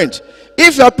your parent.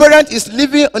 If your parent is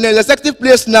living in an executive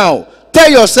place now,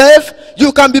 tell yourself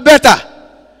you can be better.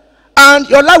 And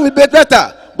your life will be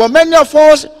better. But many of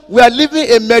us, we are living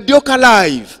a mediocre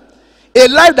life. A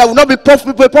life that will not be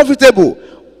profitable.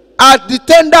 At the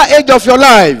tender age of your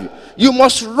life, you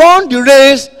must run the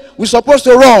race we're supposed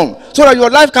to run, so that your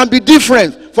life can be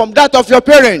different from that of your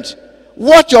parents.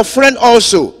 Watch your friend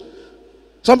also.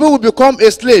 Some people will become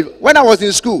a slave. When I was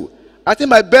in school, I think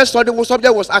my best subject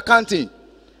was accounting.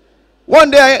 One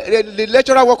day, the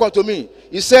lecturer walked up to me.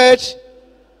 He said,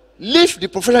 leave the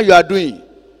profession you are doing.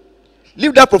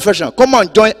 Leave that profession. Come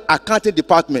and join accounting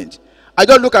department. I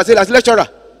just look and say, as lecturer,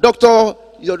 Dr.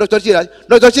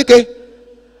 Chike,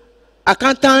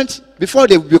 accountant, before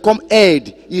they become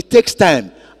head, it takes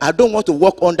time. I don't want to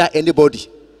work under anybody.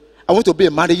 I want to be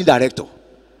a managing director.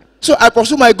 So I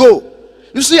pursue my goal.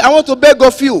 You see, I want to beg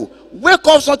of you, wake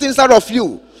up something inside of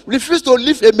you. Refuse to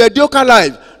live a mediocre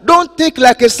life. Don't think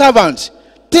like a servant.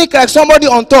 Think like somebody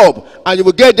on top, and you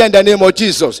will get there in the name of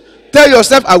Jesus. Tell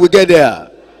yourself, I will get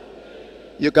there.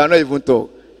 You cannot even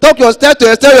talk. Tell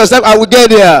yourself, I will get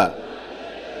there.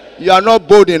 You are not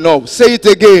bold enough. Say it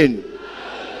again.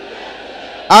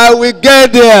 I will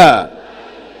get there.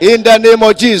 In the name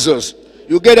of Jesus.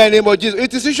 You get there in the name of Jesus.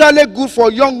 It is usually good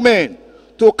for young men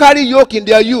to carry yoke in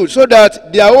their youth, so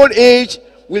that their old age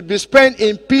will be spent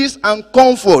in peace and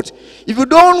comfort. If you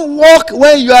don't walk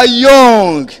when you are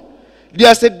young,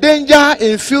 there's a danger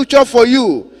in future for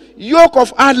you. Yoke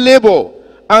of hard labor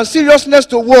and seriousness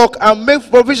to work and make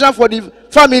provision for the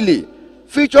family.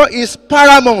 Future is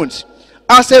paramount.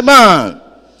 As a man,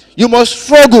 you must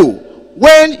struggle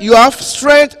when you have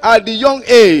strength at the young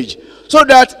age, so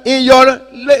that in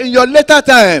your later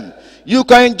time, you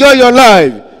can enjoy your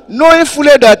life, knowing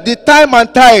fully that the time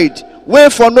and tide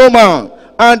wait for no man,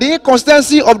 and the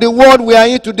inconstancy of the world we are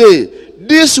in today,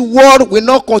 this world will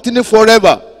not continue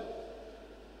forever.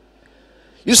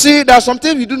 You see, there's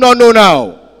something you do not know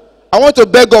now. I want to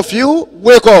beg of you,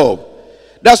 wake up.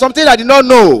 There's something I did not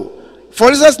know. For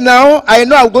instance, now I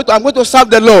know I'm going to serve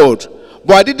the Lord,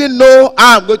 but I didn't know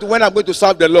when I'm going to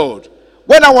serve the Lord.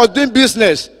 When I was doing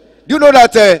business, do you know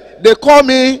that they call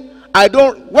me?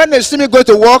 When they see me go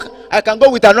to work, I can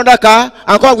go with another car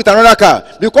and come with another car,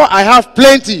 because I have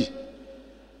plenty.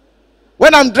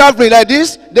 When I'm driving like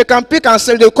this, they can pick and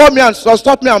say, they call me and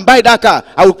stop me and buy that car.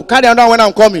 I will carry another when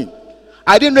I'm coming.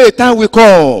 I didn't know a time will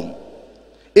come.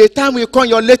 A time will come in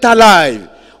your later life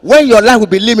when your life will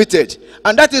be limited.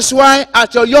 And that is why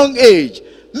at your young age,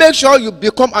 make sure you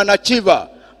become an achiever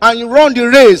and you run the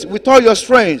race with all your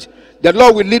strength. The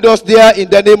Lord will lead us there in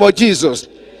the name of Jesus.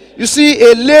 You see,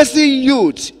 a lazy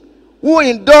youth who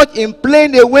indulge in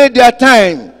playing away their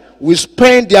time will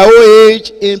spend their whole age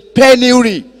in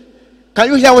penury. Can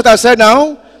you hear what I said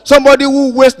now? Somebody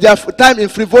who wastes their time in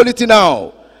frivolity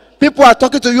now. People are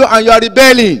talking to you and you are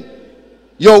rebelling.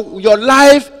 Your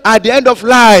life at the end of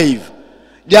life,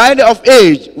 the end of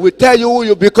age, will tell you who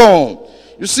you become.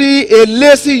 You see, a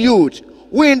lazy youth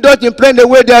who indulge in playing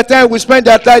away their time will spend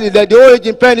their time in the whole age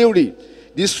in penury.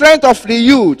 The strength of the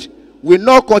youth will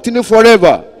not continue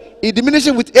forever. It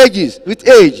diminishes with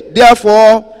age.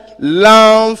 Therefore,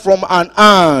 learn from an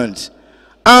ant.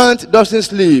 Ant doesn't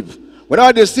sleep.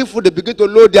 Whenever they see food, they begin to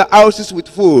load their houses with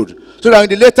food, so that in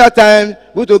the later time,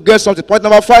 we're going to get something. Point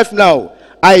number 5 now.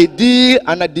 Ideal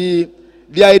and the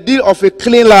ideal of a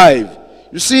clean life.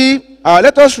 You see,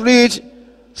 let us read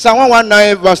Psalm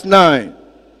 119 verse 9.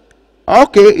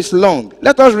 Okay, it's long.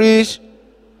 Let us read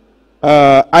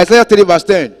Isaiah 30 verse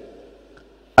 10.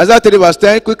 Isaiah 30 verse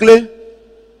 10, quickly.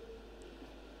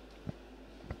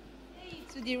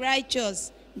 To the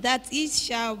righteous, that it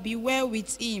shall be well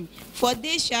with him, for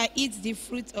they shall eat the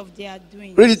fruit of their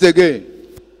doing. Read it again.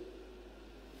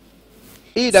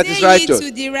 He that is Say ye righteous.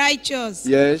 to the righteous,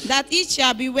 Yes. that it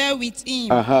shall be well with him,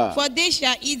 for they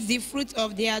shall eat the fruit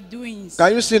of their doings.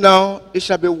 Can you see now? It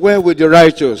shall be well with the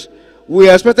righteous. We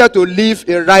are expected to live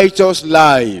a righteous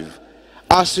life.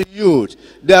 As a youth,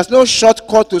 there's no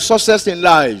shortcut to success in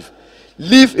life.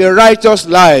 Live a righteous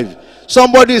life.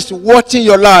 Somebody is watching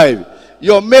your life.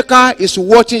 Your maker is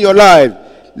watching your life.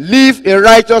 Live a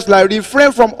righteous life.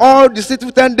 Refrain from all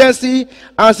deceitful tendency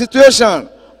and situation.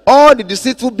 All the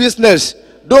deceitful business.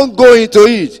 Don't go into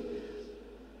it.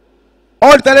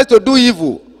 All the tendency to do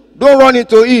evil. Don't run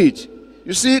into it.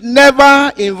 You see,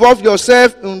 never involve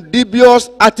yourself in dubious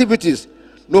activities.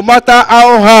 No matter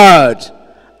how hard,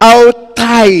 how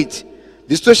tight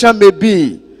the situation may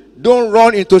be. Don't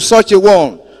run into such a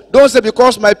one. Don't say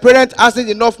because my parent hasn't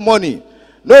enough money.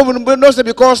 No, don't say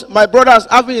because my brother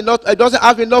doesn't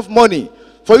have enough money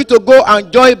for you to go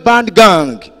and join band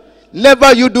gang.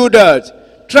 Never you do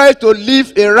that. Try to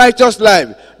live a righteous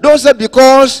life. Don't say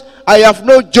because I have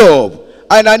no job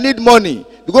and I need money.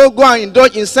 You go and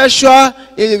indulge in sexual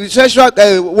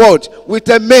with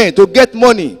a man to get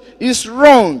money. It's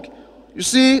wrong. You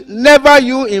see, never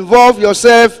you involve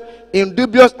yourself in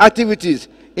dubious activities.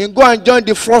 In go and join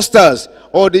the fraudsters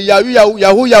or the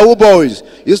Yahoo boys.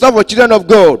 It's not for children of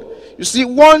God. You see,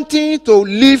 wanting to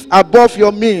live above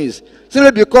your means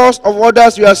simply because of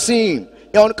others you are seeing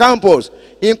on campus.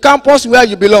 In campus where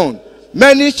you belong,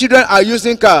 many children are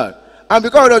using card. And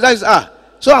because of that is,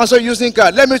 so and so using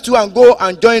card, let me too and go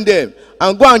and join them.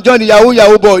 And go and join the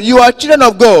Yahoo boy. You are children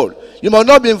of God. You must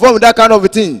not be involved in that kind of a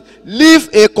thing. Live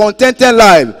a contented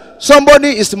life.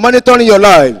 Somebody is monitoring your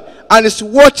life and is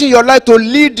watching your life to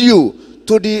lead you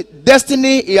to the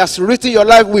destiny he has written your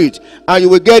life with, and you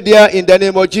will get there in the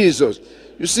name of Jesus.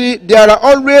 You see, there are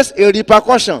always a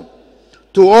repercussion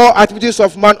to all activities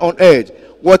of man on earth.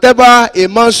 Whatever a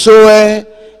man soweth,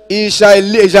 he shall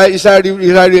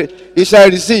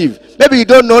receive. Maybe you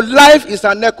don't know, life is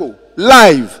an echo.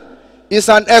 Life is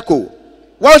an echo.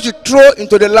 What you throw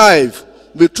into the life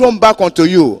will be thrown back onto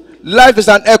you. Life is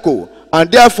an echo, and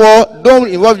therefore don't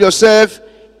involve yourself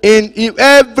in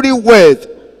every wealth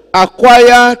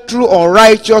acquired through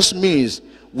unrighteous means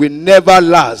will never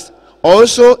last.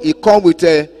 Also, it comes with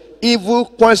evil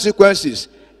consequences.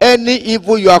 Any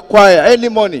evil you acquire, any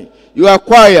money you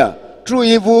acquire through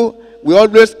evil will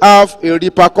always have a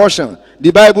repercussion.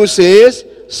 The Bible says,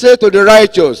 say to the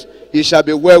righteous, it shall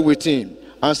be well with him.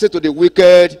 And say to the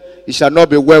wicked, it shall not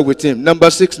be well with him. Number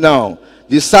 6 now,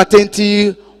 the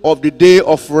certainty of the day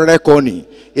of reckoning.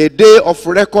 A day of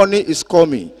reckoning is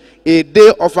coming. A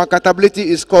day of accountability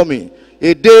is coming.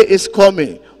 A day is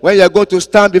coming when you are going to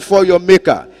stand before your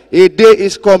maker. A day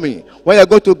is coming when you are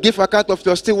going to give account of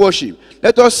your still worship.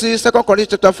 Let us see 2 Corinthians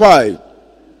chapter 5,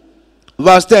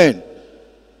 verse 10.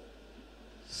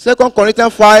 2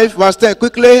 Corinthians 5, verse 10.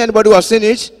 Quickly, anybody who has seen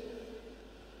it?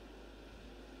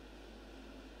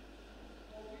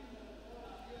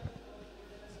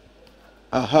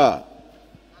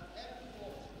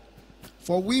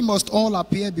 For we must all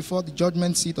appear before the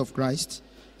judgment seat of Christ,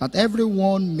 that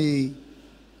everyone may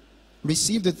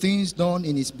receive the things done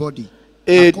in his body.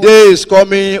 A day is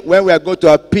coming when we are going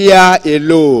to appear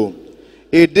alone.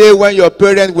 A day when your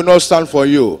parents will not stand for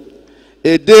you.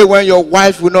 A day when your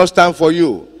wife will not stand for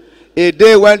you. A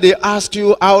day when they ask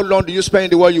you how long do you spend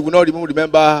in the world, you will not even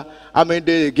remember how many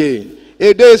days again.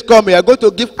 A day is coming. You are going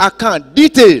to give account,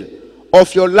 detail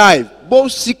of your life,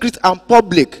 both secret and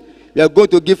public. You are going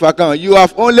to give account. You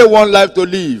have only one life to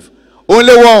live.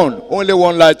 Only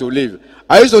one life to live.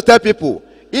 I used to tell people,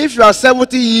 if you are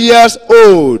 70 years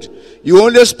old, you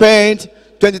only spend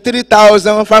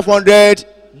 23,500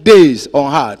 days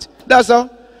on earth. That's all.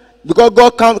 Because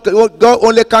God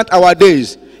only counts our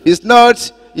days. It's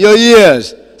not your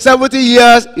years. 70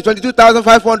 years is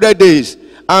 22,500 days.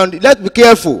 And let's be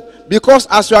careful. Because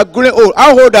as you are growing old,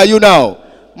 how old are you now?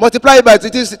 Multiply it by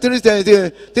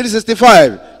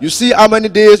 365. You see how many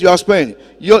days you have spent.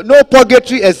 No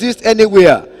purgatory exists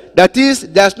anywhere. That is,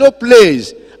 there's no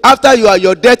place after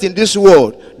your death in this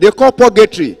world. They call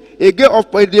purgatory. A gate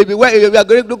of where we are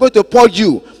going to purge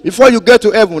you before you get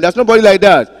to heaven. There's nobody like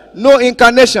that. No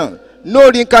incarnation, no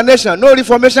reincarnation, no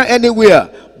reformation anywhere,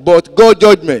 but God's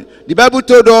judgment. The Bible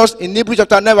told us in Hebrews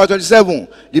chapter 9 verse 27.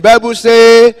 The Bible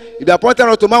says, if the appointed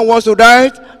unto man wants to die,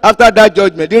 after that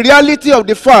judgment. The reality of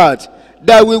the fact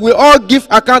that we will all give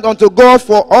account unto God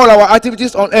for all our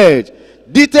activities on earth.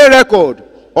 Detailed record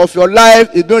of your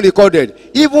life is being recorded.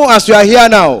 Even as you are here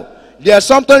now, there's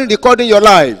something recording your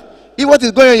life. If what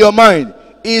is going on in your mind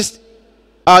is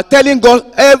telling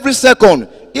God every second,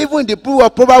 even the proof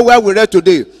of Proverbs where we read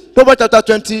today, Proverbs chapter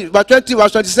 20,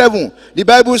 verse 27, the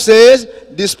Bible says,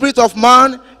 the spirit of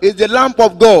man is the lamp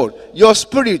of God. Your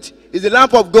spirit is the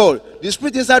lamp of God. The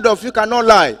spirit inside of you cannot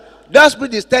lie. That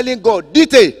spirit is telling God,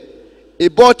 detail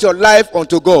about your life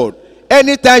unto God.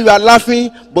 Anytime you are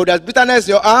laughing, but there's bitterness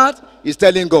in your heart, is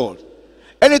telling God.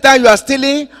 Anytime you are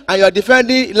stealing and you are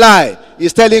defending lie,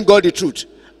 is telling God the truth.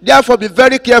 Therefore, be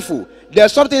very careful.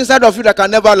 There's something inside of you that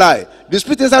can never lie. The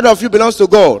spirit inside of you belongs to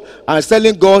God and is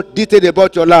telling God detail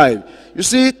about your life. You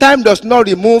see, time does not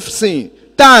remove sin.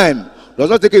 Time does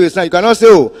not take away sin. You cannot say,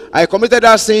 oh, I committed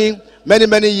that sin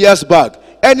many years back.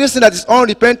 Any sin that is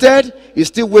unrepented is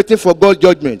still waiting for God's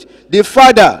judgment. The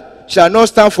Father shall not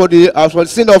stand for the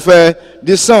sin of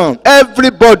the Son.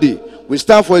 Everybody will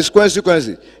stand for his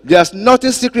consequences. There's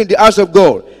nothing secret in the house of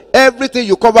God. Everything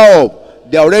you cover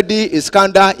up, there already is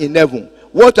scandal in heaven.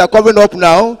 What you are covering up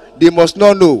now, they must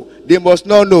not know. They must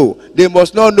not know. They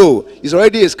must not know. It's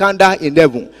already a scandal in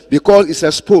heaven because it's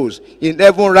exposed in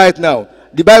heaven right now.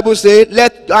 The Bible says,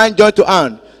 let hand join to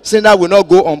hand. Sinner will not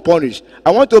go unpunished.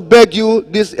 I want to beg you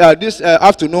this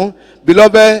afternoon,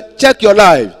 beloved, check your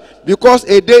life because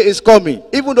a day is coming.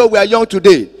 Even though we are young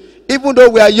today, even though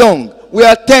we are young, we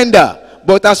are tender.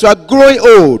 But as you are growing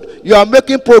old, you are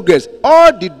making progress.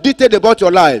 All the detail about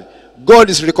your life,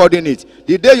 God is recording it.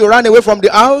 The day you ran away from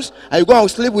the house and you go and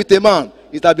sleep with a man,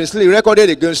 it has been recorded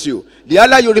against you. The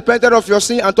earlier you repented of your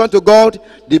sin and turned to God,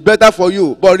 the better for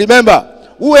you. But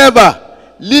remember, whoever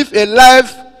live a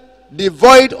life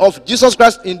devoid of Jesus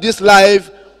Christ in this life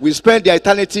will spend their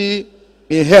eternity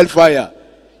in hellfire.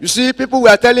 You see, people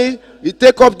were telling you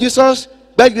take up Jesus,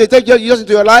 but they take Jesus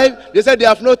into your life. They said they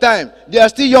have no time. They are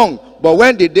still young. But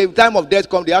when the time of death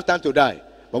comes, they have time to die.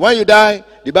 But when you die,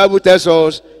 the Bible tells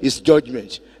us it's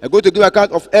judgment. I'm going to give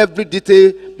account of every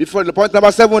detail before the point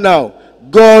number 7 now.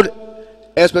 God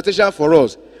expectation for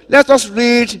us. Let us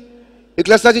read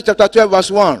Ecclesiastes chapter 12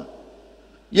 verse 1.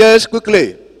 Yes,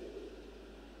 quickly.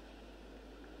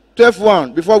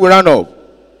 12:1 before we run up.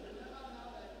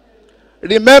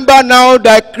 Remember now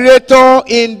thy Creator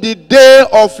in the day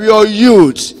of your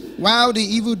youth. While the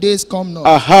evil days come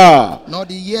not, nor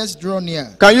the years draw near.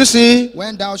 Can you see?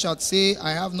 When thou shalt say,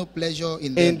 I have no pleasure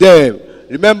in them.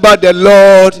 Remember the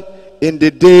Lord in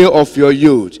the day of your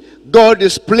youth. God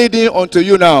is pleading unto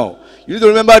you now. You need to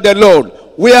remember the Lord.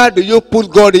 Where do you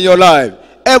put God in your life?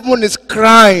 Everyone is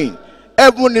crying.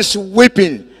 Everyone is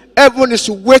weeping. Everyone is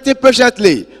waiting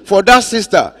patiently for that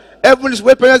sister. Everyone is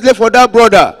waiting patiently for that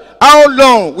brother. How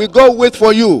long will God wait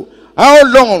for you? How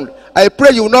long? I pray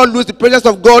you will not lose the presence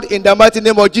of God in the mighty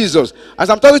name of Jesus. As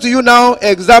I'm talking to you now,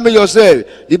 examine yourself.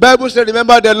 The Bible says,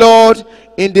 remember the Lord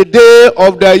in the day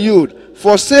of thy youth.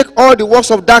 Forsake all the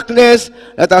works of darkness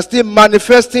that are still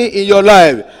manifesting in your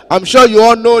life. I'm sure you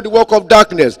all know the work of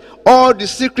darkness. All the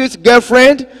secret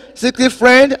girlfriend, secret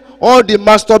friend, all the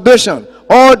masturbation,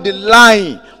 all the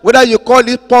lying. Whether you call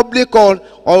it public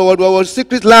or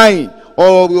secret lying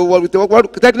or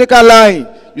technical lying.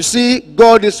 You see,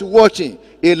 God is watching.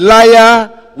 A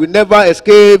liar will never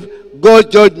escape God's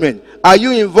judgment. Are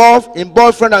you involved in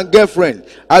boyfriend and girlfriend?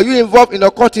 Are you involved in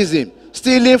occultism?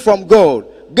 Stealing from God?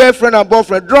 Girlfriend and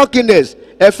boyfriend? Drunkenness?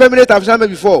 Effeminate, I've said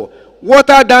before.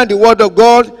 Water down the word of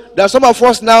God. There are some of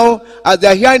us now, as they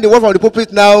are hearing the word from the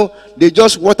pulpit now, they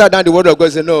just water down the word of God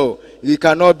and say, no, it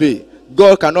cannot be.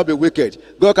 God cannot be wicked.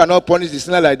 God cannot punish the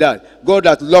sinner like that. God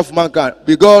that loves mankind.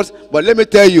 But let me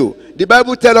tell you, the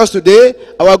Bible tells us today,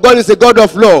 our God is a God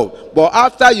of love. But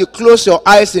after you close your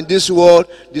eyes in this world,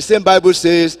 the same Bible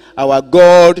says, our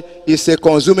God is a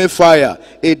consuming fire.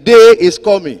 A day is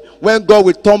coming when God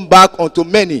will turn back unto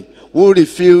many who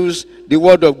refuse the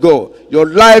word of God. Your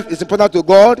life is important to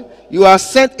God. You are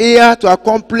sent here to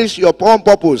accomplish your own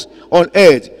purpose on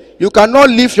earth. You cannot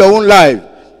live your own life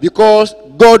because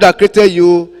God that created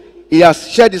you, he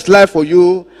has shed his life for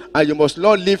you, and you must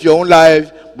not live your own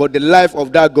life, but the life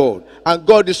of that God. And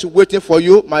God is waiting for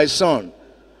you, my son,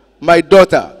 my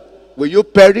daughter. Will you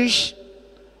perish?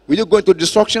 Will you go into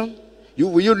destruction?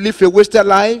 Will you live a wasted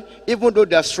life? Even though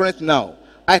there's strength now,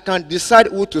 I can decide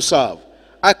who to serve.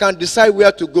 I can decide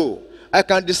where to go. I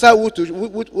can decide who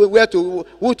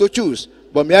to choose.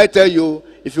 But may I tell you,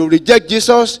 if you reject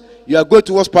Jesus, you are going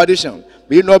towards perdition.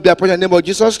 May you not be approaching the name of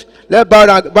Jesus. Let's bow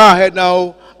our head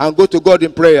now and go to God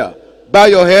in prayer. Bow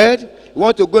your head. You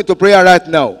want to go into prayer right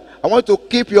now. I want to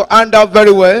keep your hand out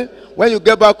very well. When you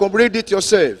get back home, read it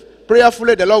yourself.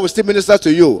 Prayerfully, the Lord will still minister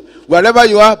to you. Wherever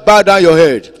you are, bow down your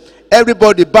head.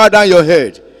 Everybody, bow down your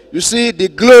head. You see the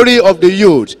glory of the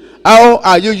youth. How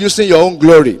are you using your own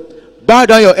glory? Bow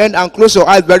down your head and close your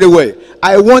eyes very well.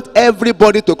 I want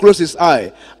everybody to close his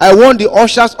eye. I want the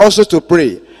ushers also to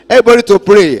pray. Everybody to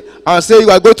pray and say, you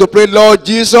are going to pray, Lord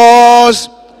Jesus,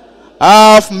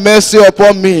 have mercy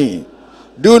upon me.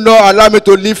 Do not allow me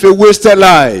to live a wasted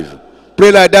life.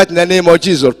 Pray like that in the name of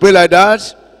Jesus. Pray like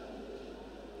that.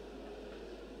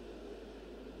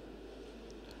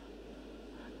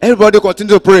 Everybody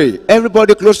continue to pray.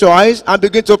 Everybody close your eyes and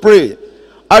begin to pray.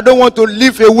 I don't want to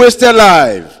live a wasted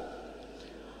life.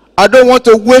 I don't want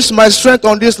to waste my strength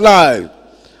on this life.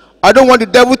 I don't want the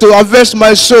devil to harvest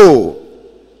my soul.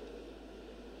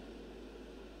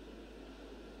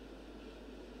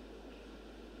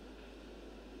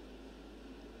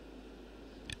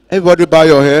 Everybody bow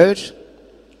your head.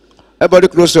 Everybody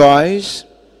close your eyes.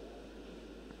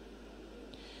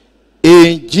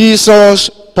 In Jesus'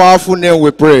 powerful name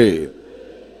we pray.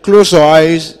 Close your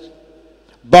eyes.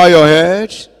 Bow your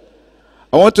head.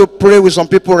 I want to pray with some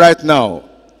people right now.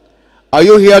 Are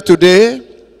you here today?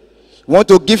 You want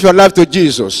to give your life to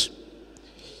Jesus.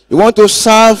 You want to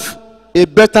serve a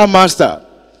better master.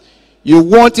 You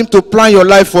want him to plan your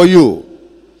life for you.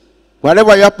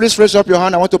 Wherever you are, please raise up your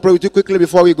hand. I want to pray with you quickly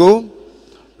before we go.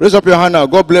 Raise up your hand now.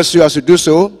 God bless you as you do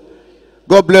so.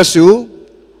 God bless you.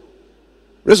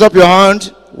 Raise up your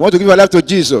hand. You want to give your life to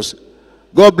Jesus.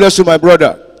 God bless you, my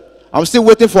brother. I'm still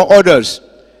waiting for others.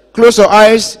 Close your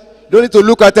eyes. Don't need to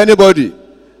look at anybody.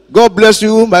 God bless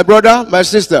you, my brother, my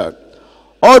sister.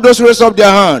 All those who raise up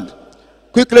their hand,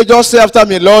 quickly just say after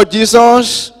me, Lord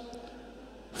Jesus,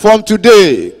 from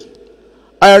today,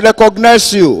 I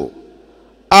recognize you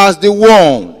as the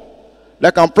one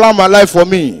that can plan my life for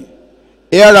me.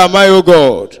 Here am I, O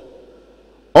God.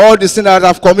 All the sins that I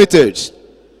have committed,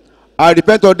 I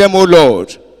repent of them, O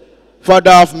Lord.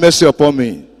 Father, have mercy upon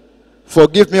me.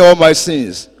 Forgive me all my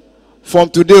sins. From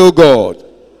today, O God,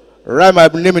 write my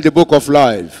name in the book of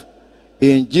life.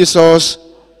 In Jesus'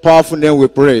 powerful name we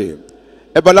pray.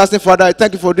 Everlasting Father, I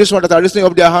thank you for this one that are raising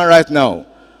up their hand right now.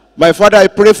 My Father, I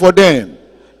pray for them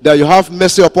that you have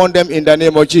mercy upon them in the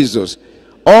name of Jesus.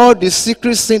 All the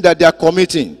secret sin that they are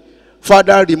committing,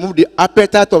 Father, remove the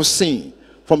appetite of sin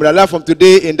from their life from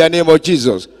today in the name of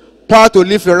Jesus. Power to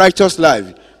live a righteous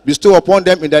life, bestow upon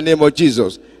them in the name of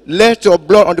Jesus. Let your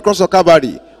blood on the cross of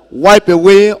Calvary wipe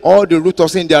away all the root of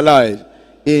sin in their life.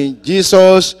 In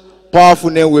Jesus'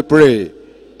 powerful name we pray.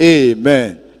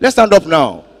 Amen. Let's stand up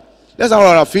now. Let's stand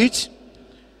on our feet.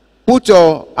 Put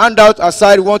your hand out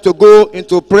aside. We want to go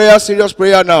into prayer, serious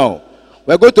prayer now.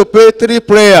 We're going to pray 3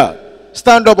 prayers.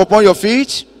 Stand up upon your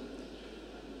feet.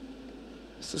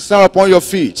 Stand upon your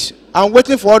feet. I'm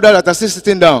waiting for others that are still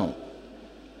sitting down.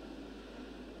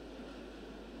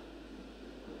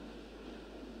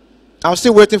 I'm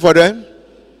still waiting for them.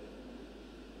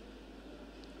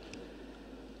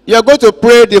 You are going to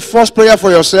pray the first prayer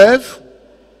for yourself,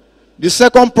 the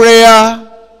second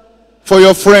prayer for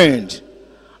your friend,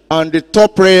 and the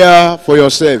third prayer for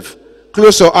yourself.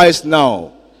 Close your eyes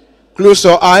now. Close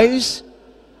your eyes.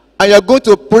 And you are going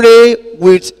to pray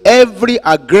with every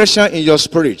aggression in your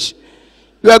spirit.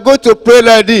 You are going to pray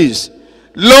like this.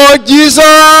 Lord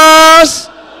Jesus.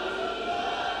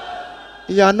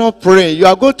 You are not praying. You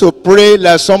are going to pray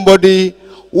like somebody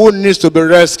who needs to be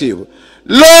rescued.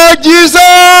 Lord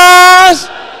Jesus.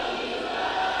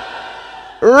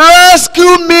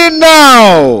 Rescue me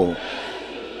now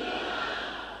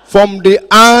from the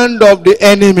hand of the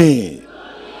enemy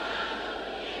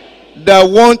that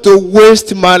want to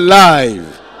waste my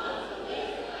life.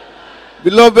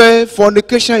 Beloved,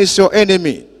 fornication is your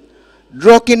enemy.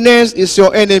 Drunkenness is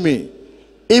your enemy.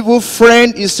 Evil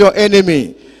friend is your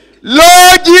enemy.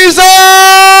 Lord Jesus!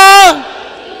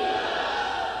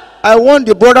 I want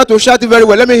the brother to shout it very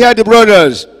well. Let me hear the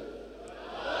brothers.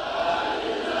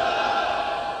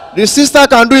 The sister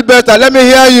can do it better. Let me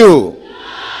hear you.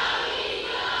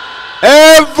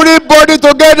 Everybody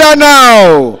together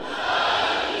now.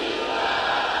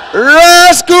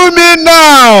 Rescue me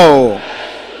now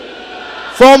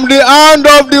from the hand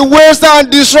of the waster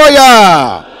and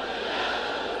destroyer.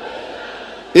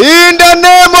 In the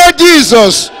name of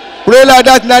Jesus. Pray like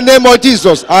that in the name of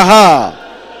Jesus. Aha.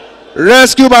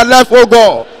 Rescue my life, oh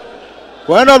God.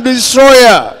 One of the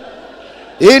destroyer.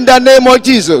 In the name of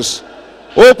Jesus.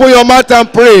 Open your mouth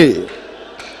and pray.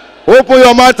 Open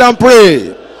your mouth and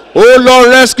pray. Oh Lord,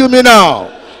 rescue me now.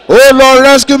 Oh Lord,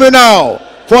 rescue me now.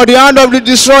 For the hand of the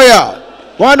destroyer.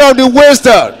 One of the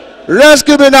waster.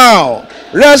 Rescue me now.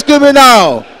 Rescue me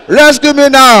now. Rescue me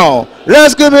now.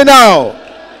 Rescue me now.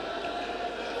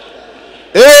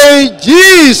 In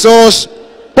Jesus'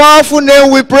 powerful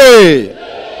name we pray.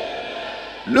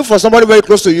 Look for somebody very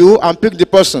close to you and pick the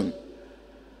person.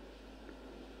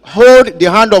 Hold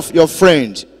the hand of your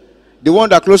friend, the one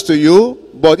that close to you.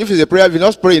 But if it's a prayer, if you're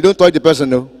not praying, don't touch the person.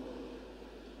 No.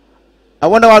 I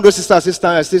wonder why those sisters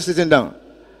are still sitting down.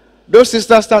 Those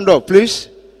sisters, stand up, please.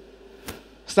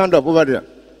 Stand up over there.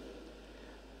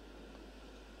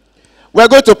 We are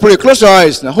going to pray. Close your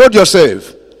eyes now. Hold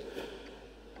yourself.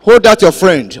 Hold out your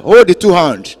friend. Hold the two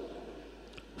hands.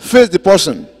 Face the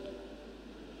person.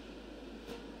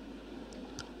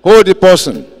 Hold the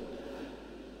person.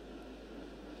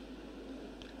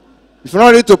 If you're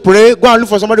not ready to pray, go and look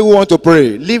for somebody who wants to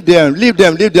pray. Leave them, leave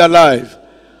their life.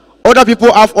 Other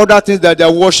people have other things that they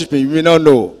are worshiping. You may not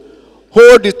know.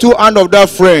 Hold the two hands of that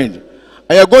friend.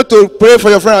 And you're going to pray for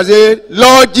your friend and say,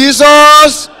 Lord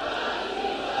Jesus,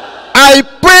 I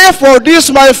pray for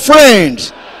this my friend,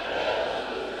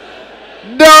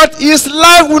 that his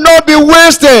life will not be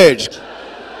wasted.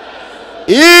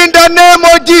 In the name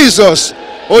of Jesus.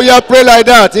 Oh, yeah, pray like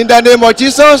that. In the name of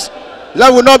Jesus.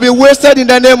 Life will not be wasted in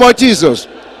the name of Jesus.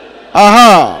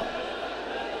 Aha.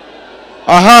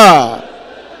 Aha.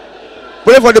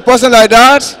 Pray for the person like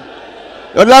that.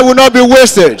 Your life will not be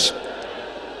wasted.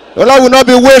 Your life will not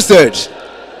be wasted.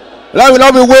 Your life will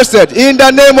not be wasted in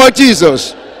the name of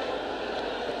Jesus.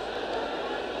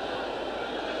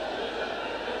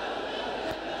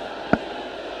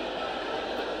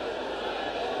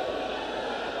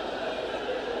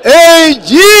 In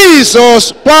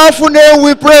Jesus' powerful name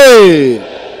we pray.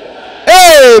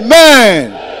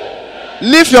 Amen.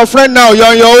 Leave your friend now. You're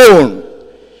on your own.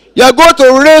 You are going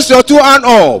to raise your two hands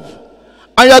up.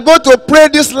 And you are going to pray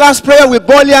this last prayer with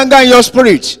boiling anger in your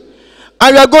spirit.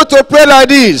 And you are going to pray like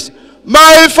this.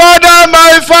 My Father,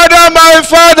 my Father, my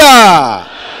Father.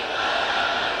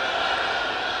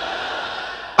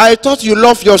 I thought you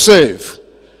loved yourself.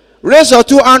 Raise your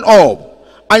two hands up.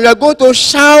 And you are going to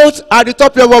shout at the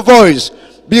top of your voice,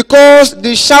 because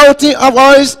the shouting of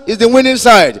voice is the winning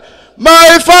side.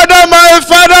 My Father, my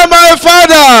Father, my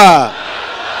Father.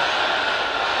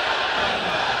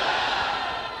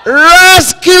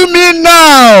 Rescue me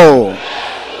now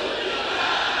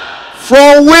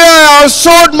from where I have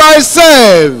sold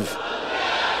myself.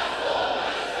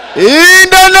 In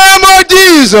the name of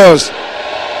Jesus.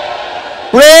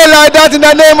 Pray like that in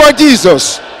the name of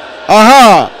Jesus.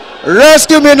 Aha.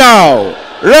 Rescue me now.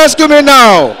 Rescue me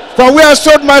now from where I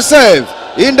sold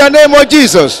myself. In the name of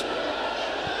Jesus.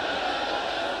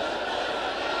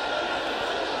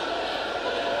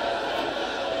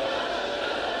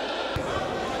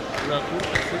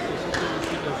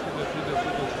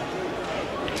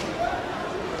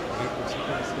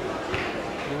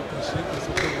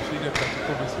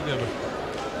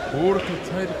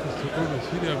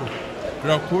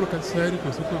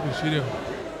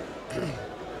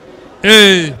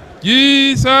 In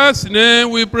Jesus'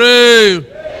 name we pray. Amen.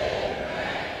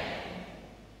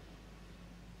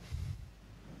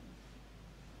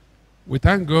 We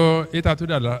thank God that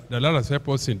the Lord has helped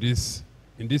us in this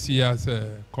year's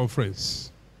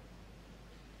conference.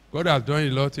 God has done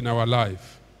a lot in our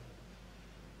life.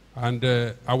 And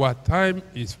our time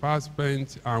is fast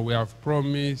spent, and we have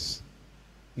promised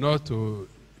not to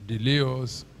delay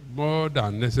us more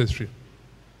than necessary.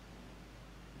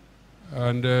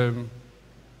 And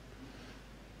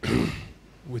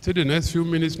within the next few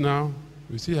minutes now,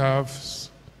 we still have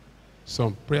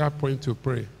some prayer point to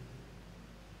pray.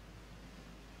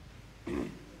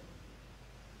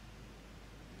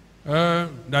 There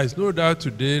is no doubt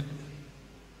today,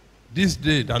 this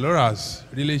day, the Lord has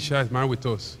really shared His mind with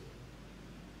us.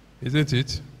 Isn't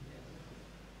it?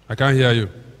 I can't hear you.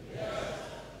 Yes.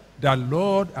 The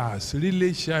Lord has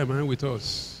really shared His mind with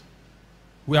us.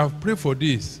 We have prayed for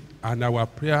this, and our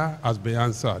prayer has been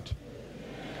answered.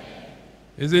 Amen.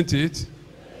 Isn't it? Yes.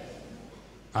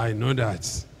 I know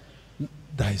that.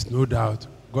 There is no doubt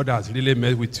God has really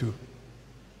met with you.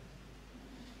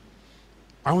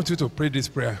 I want you to pray this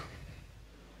prayer.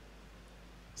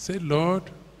 Say, Lord,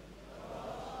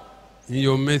 in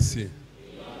your mercy,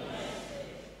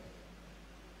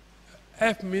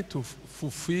 help me to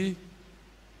fulfill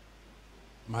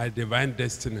my divine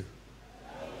destiny.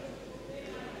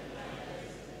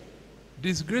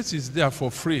 This grace is there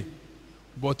for free,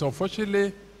 but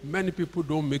unfortunately, many people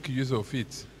don't make use of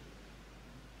it.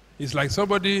 It's like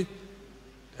somebody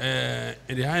in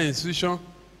the higher institution,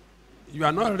 you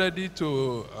are not ready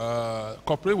to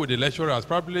cooperate with the lecturers.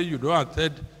 Probably you don't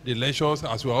attend the lectures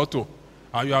as you ought to.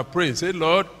 And you are praying, say,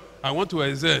 Lord, I want to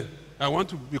excel. I want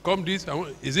to become this.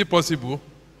 Is it possible?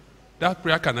 That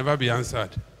prayer can never be answered.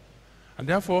 And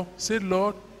therefore, say,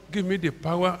 Lord, give me the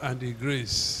power and the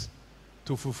grace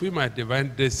to fulfill my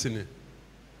divine destiny.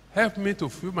 Help me to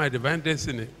fulfill my divine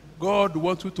destiny. God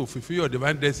wants you to fulfill your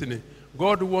divine destiny.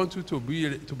 God wants you to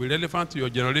be relevant to your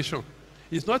generation.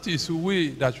 It's not His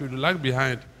will that you lag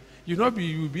behind. You will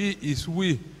be His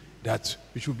will that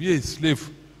you should be a slave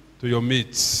to your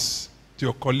mates, to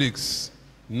your colleagues.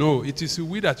 No, it is His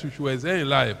will that you should excel in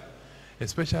life,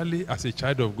 especially as a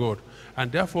child of God.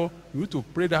 And therefore, you need to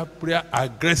pray that prayer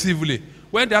aggressively.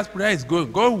 When that prayer is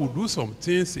going, God will do some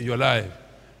things in your life.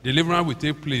 Deliverance will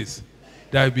take place.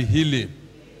 There will be healing.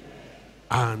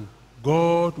 And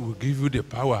God will give you the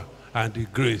power and the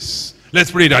grace.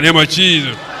 Let's pray in the name of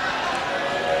Jesus.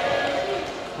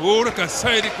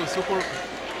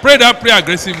 Pray that prayer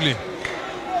aggressively.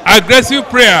 Aggressive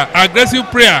prayer, aggressive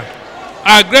prayer,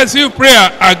 aggressive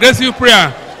prayer, aggressive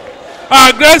prayer,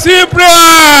 aggressive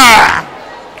prayer.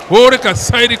 Horika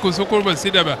saidi kusoko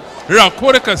busidaba.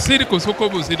 Rakurika saidi kusoko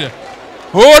busida.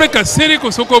 Horika saidi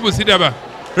kusoko busidaba.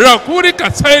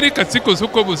 Rakurika saidi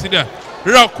kusoko busida.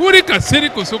 Rakurika saidi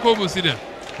kusoko busida.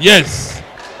 Yes.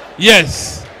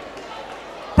 Yes.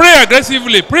 Pray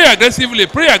aggressively, pray aggressively,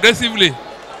 pray aggressively.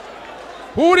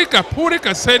 Horika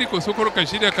purika saidi kusoko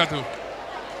kashida kato.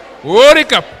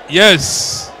 Horika.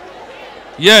 Yes.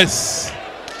 Yes.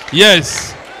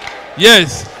 Yes.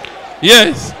 Yes.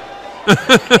 Yes.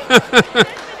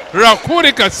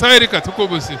 Rakurika sairika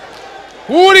tukobusi.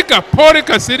 Urika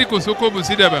porika siriko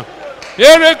sokobusi daba.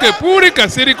 Ereke purika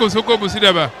siriko sokobusi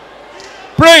daba.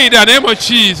 Pray in the name of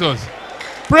Jesus.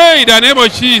 Pray in the name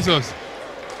of Jesus.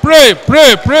 Pray,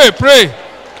 pray, pray, pray.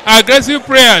 Aggressive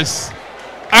prayers.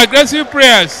 Aggressive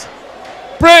prayers.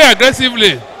 Pray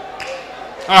aggressively.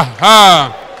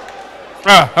 Aha.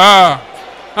 Aha.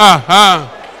 Aha.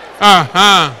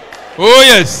 Aha. Oh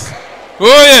yes.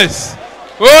 Oh yes.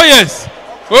 Oh yes.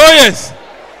 Oh yes.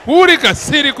 Purika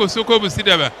siriko sokobusi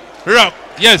daba. Rock.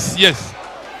 Yes, yes.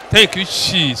 Thank you,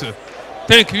 Jesus.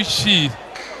 Thank you, Jesus.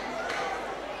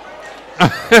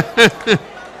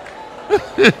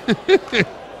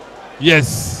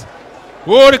 Yes.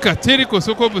 Purika siriko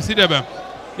sokobusi daba.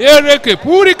 Ereke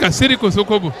purika siriko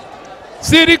sokobu.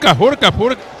 Sirika horika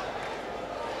purika.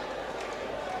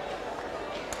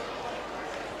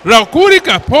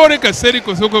 Rakurika porika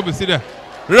siriko sokobusi daba.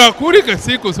 Rakurika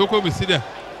siriko sokobusi daba.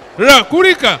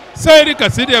 Rakurika sairika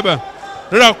sidiaba.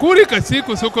 Rakurika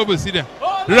siko sokobo sida.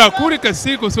 Rakurika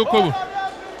siko sokobo.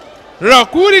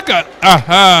 Rakurika.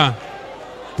 Aha.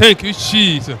 Thank you,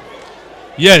 Jesus.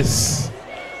 Yes.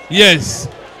 Yes.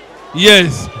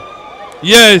 Yes.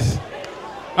 Yes.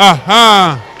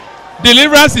 Aha.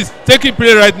 Deliverance is taking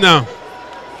place right now.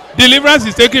 Deliverance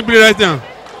is taking place right now.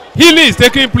 Healing is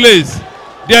taking place.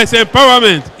 There is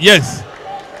empowerment. Yes.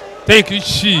 Thank you,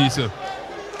 Jesus.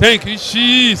 Thank you,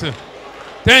 Jesus.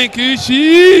 Thank you,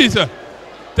 Jesus.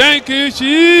 Thank you,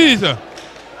 Jesus.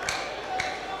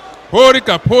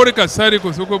 Porika, porika,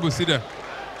 sariko soko busida.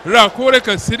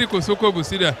 Rakurika, siriko soko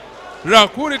busida.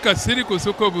 Rakurika, siriko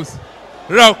soko bus.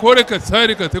 Rakurika,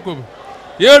 sarika tekobo.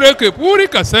 Ereke,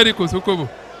 purika, sariko soko.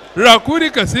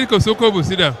 Rakurika, siriko soko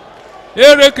busida.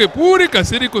 Ereke, purika,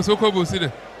 siriko soko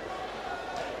busida.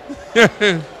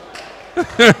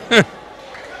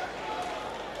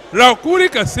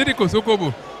 Rakurika siriko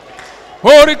sokobo.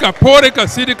 Horika porika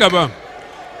sirika ba.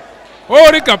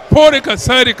 Horika porika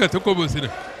sarika sokobo sira.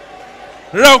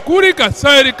 Rakurika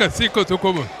sarika siko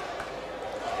sokobo.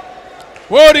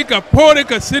 Horika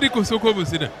porika siriko sokobo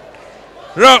sira.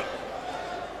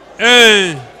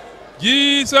 In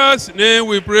Jesus' name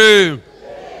we pray.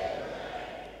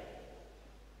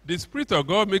 The Spirit of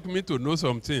God make me to know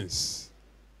some things.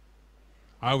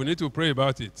 I will need to pray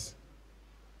about it.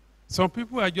 Some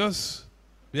people are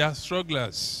they are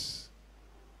strugglers.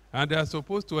 And they are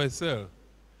supposed to excel.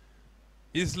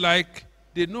 It's like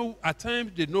they know, at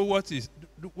times they know what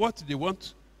they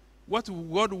want, what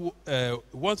God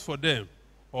wants for them,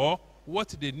 or what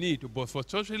they need. But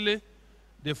fortunately,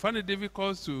 they find it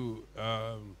difficult to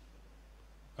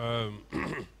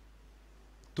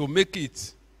to make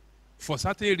it for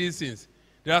certain reasons.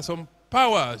 There are some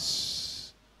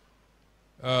powers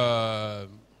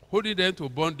holding them to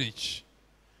bondage.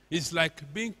 It's like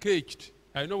being caged.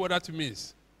 I know what that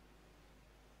means.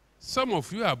 Some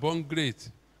of you are born great,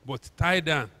 but tied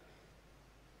down.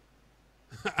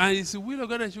 And it's the will of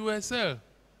God that you will excel.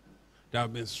 They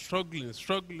have been struggling,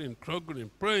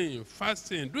 praying,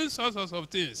 fasting, doing all sorts of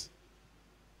things.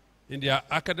 In their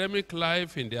academic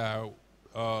life, in their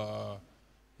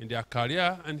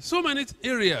career, and so many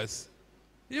areas.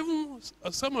 Even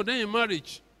some of them in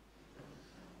marriage.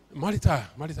 Marital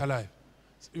life.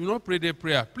 You not pray the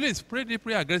prayer. Please pray the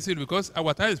prayer aggressively because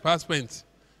our time is past spent.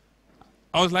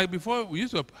 I was like before, we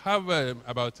used to have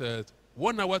about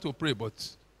 1 hour to pray, but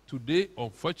today,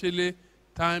 unfortunately,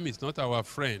 time is not our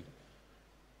friend.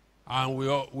 And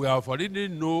we have already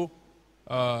know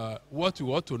what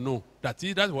we ought to know. That's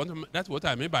what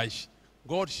I mean by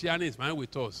God sharing his mind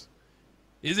with us.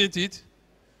 Isn't it?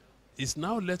 It's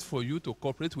now left for you to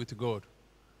cooperate with God.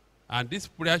 And this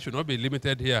prayer should not be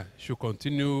limited here. It should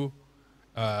continue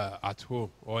at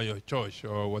home or in your church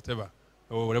or whatever.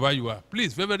 or wherever you are.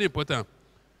 Please, very, very important.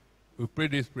 We pray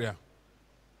this prayer.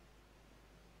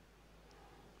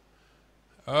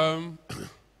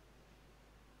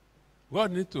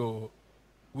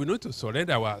 We need to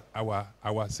surrender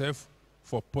ourselves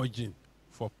for purging.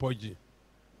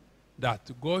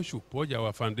 That God should purge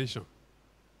our foundation.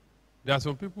 There are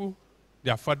some people,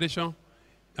 their foundation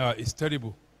is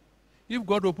terrible. If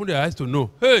God opened their eyes to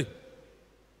know, hey,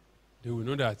 they will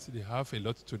know that they have a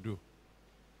lot to do.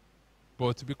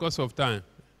 But because of time,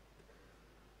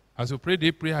 as you pray,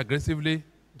 they pray aggressively,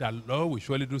 the Lord will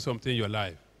surely do something in your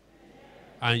life.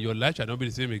 And your life shall not be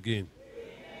the same again.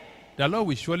 The Lord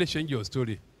will surely change your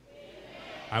story.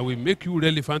 And will make you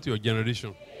relevant to your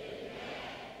generation.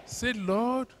 Say,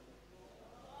 Lord,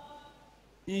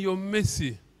 in your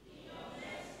mercy,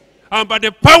 and by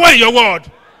the power in your word,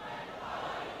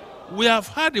 we have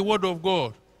heard the word of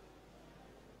God.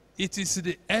 It is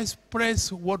the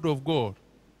express word of God.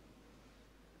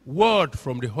 Word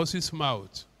from the horse's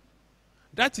mouth.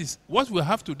 That is what we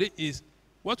have today is,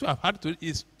 what we have had today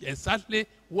is exactly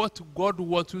what God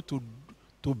wants you to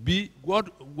be, what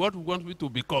wants you to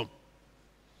become.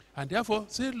 And therefore,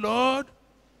 say, Lord,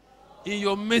 in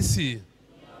your mercy,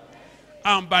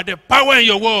 and by the power in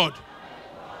your word,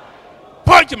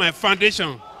 purge my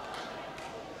foundation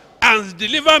and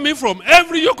deliver me from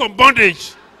every yoke of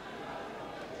bondage.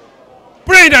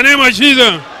 Pray in the name of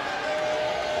Jesus.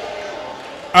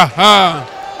 Aha.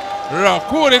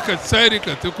 Rakure katsari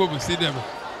katuko busidem.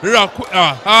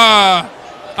 Aha.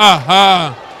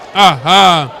 Aha.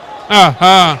 Aha.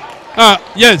 Aha.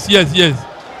 Yes.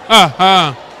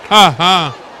 Aha.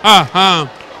 Aha.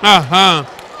 Aha.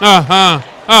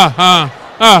 Aha.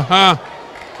 Aha.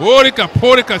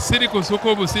 Porika siriko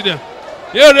suko busida.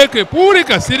 Yereke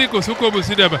purika siriko suko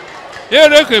busida.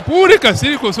 Yereke purika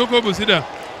siriko suko busida.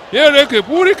 Yereke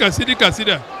purika sirika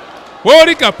sida.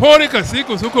 Porika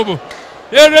siriko suko bu.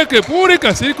 Yereke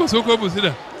purika siriko suko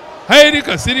busida.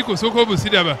 Hairika siriko suko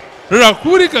busida ba.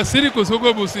 Rakurika siriko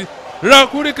suko busi.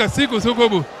 Rakurika siriko suko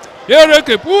bu.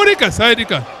 Yereke purika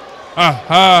saidika.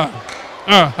 Aha.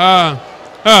 Aha.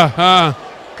 Aha.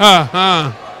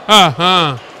 Aha.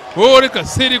 Aha. Oreka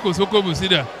siriko suko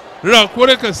busida.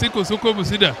 Rakurika siriko suko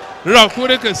busida.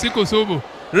 Rakurika siriko suko.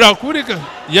 Rakurika.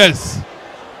 Yes.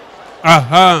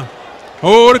 Aha.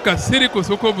 Oreka siriko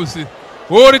suko busi.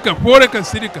 Oreka poreka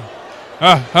sirika.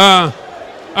 Aha.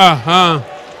 Aha.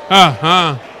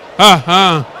 Aha.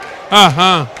 Aha.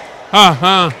 Aha.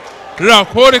 Aha.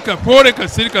 Rakurika poreka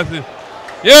sirika.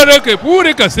 Yereke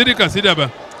purika sirika sidaba.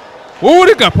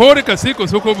 Oreka poreka siriko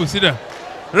suko busida.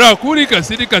 Rakurika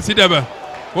sirika sidaba.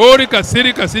 Oreka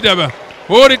sirika sidaba.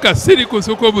 Oreka siriko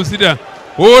suko busida.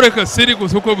 Oreka siriko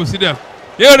suko busida.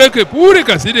 Yereke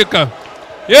purika sirika.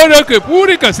 Yereke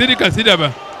purika sirika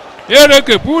sidaba.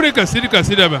 Yereke purika sirika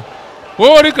sidaba.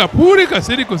 Oreka purika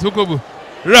siriko suko bu.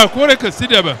 Rakurika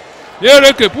sidaba.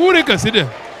 Yereke purika sidaba.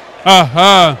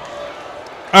 Aha.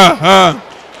 Aha.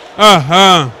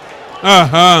 Aha.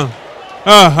 Aha.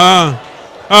 Aha.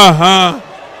 Aha.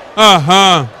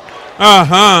 Aha.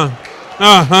 Aha.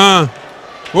 Aha.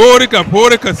 Orika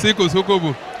porika siko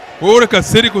sukobu. Orika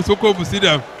siriko sukobu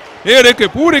sida. Ereke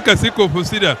purika siko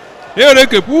busida.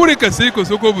 Ereke purika siko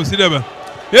sukobu sida ba.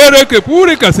 Ereke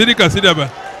purika sirika sida ba.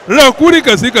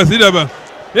 Rakurika sika sida ba.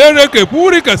 Ereke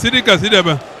purika sirika sida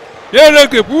ba.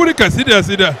 Ereke purika sida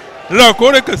sida.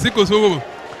 Rakurika siko sukobu.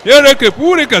 Ereke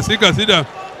purika sika sida.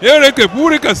 Ereke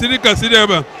purika sirika sida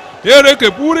ba.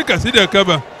 Ereke purika sida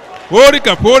kaba.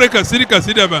 Orika porika sirika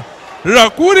sida ba.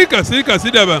 Rakurika sirika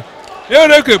sida ba.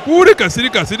 Ereke purika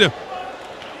sirika sida.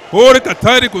 Orika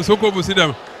tariko soko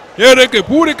busida. Ereke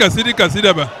purika sirika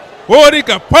sida ba.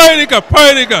 Orika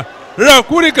pairika.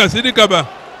 Rakurika sirika ba.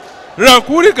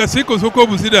 Rakurika siko soko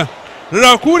busida.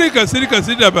 Rakurika sirika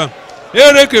sida ba.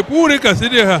 Ereke purika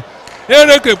sirika.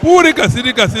 Ereke purika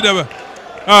sirika sida ba.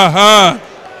 Aha.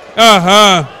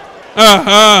 Aha.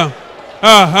 Aha.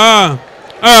 Aha.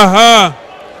 Aha.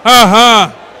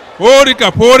 Aha.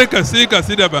 Orika porika sirika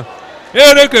sida ba.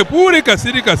 Ereke purika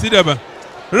sirika sidaba.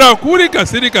 Rakurika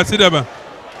sirika sidaba.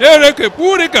 Ereke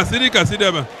purika sirika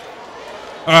sidaba.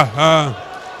 Aha.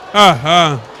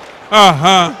 Aha.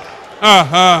 Aha.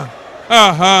 Aha.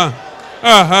 Aha.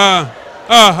 Aha.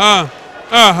 Aha.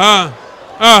 Aha.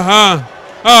 Aha.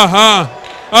 Aha.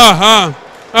 Aha.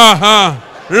 Aha.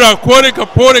 Rakurika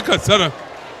porika sara.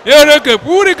 Ereke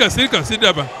purika sirika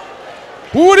sidaba.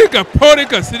 Purika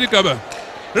porika sirika ba.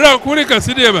 Rakurika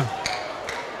sidaba.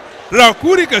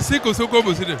 Rakurika siko soko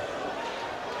busida.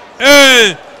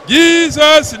 In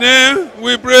Jesus' name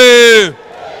we pray.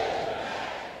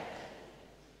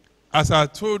 As I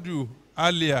told you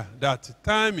earlier, that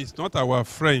time is not our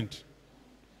friend.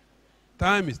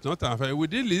 time is not unfair.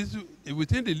 Within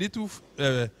the little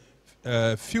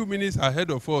few minutes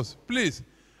ahead of us, please,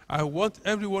 I want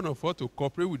every one of us to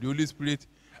cooperate with the Holy Spirit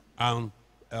and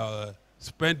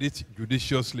spend it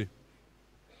judiciously.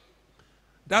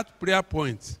 That prayer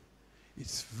point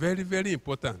is very, very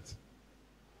important.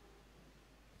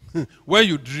 When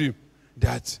you dream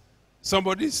that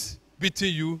somebody's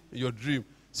beating you in your dream,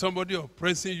 somebody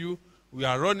oppressing you, we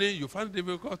are running, you find it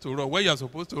difficult to run where you are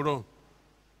supposed to run.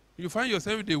 You find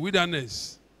yourself in the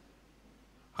wilderness,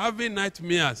 having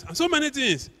nightmares, and so many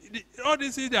things. All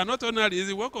these things, they are not ordinary. It's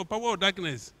the work of power of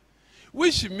darkness,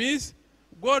 which means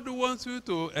God wants you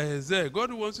to exert.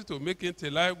 God wants you to make it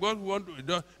alive. God wants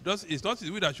it's not his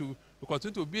will that you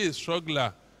continue to be a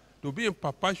struggler, to be a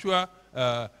perpetual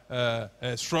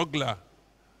struggler.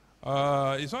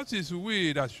 It's not his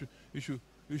will that you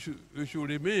should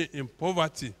remain in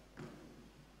poverty.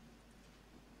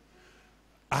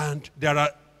 And there are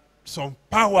some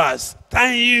powers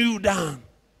tying you down.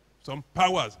 Some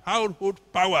powers, household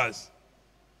powers.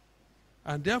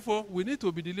 And therefore, we need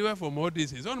to be delivered from all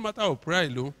this. It's not a matter of prayer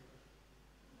alone.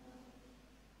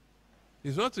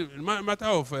 It's not a matter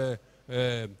of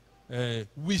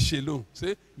wish alone.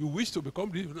 Say, you wish to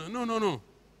become this. No.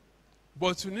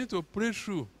 But you need to pray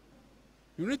through.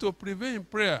 You need to prevail in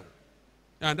prayer.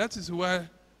 And that is why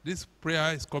this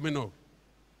prayer is coming up.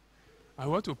 I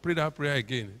want to pray that prayer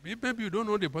again. Maybe you don't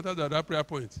know the importance of that prayer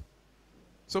point.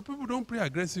 Some people don't pray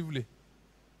aggressively.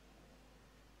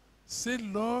 Say,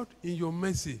 Lord, in your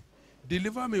mercy,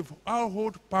 deliver me from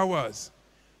household powers.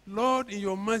 Lord, in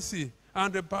your mercy,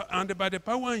 and by the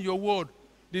power in your word,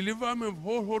 deliver me from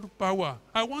household power.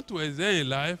 I want to excel in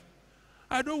life.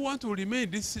 I don't want to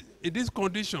remain in this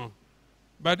condition.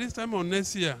 By this time of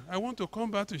next year, I want to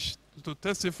come back to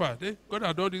testify. God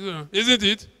has done this, isn't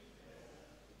it?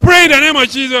 Pray in the name of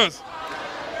Jesus.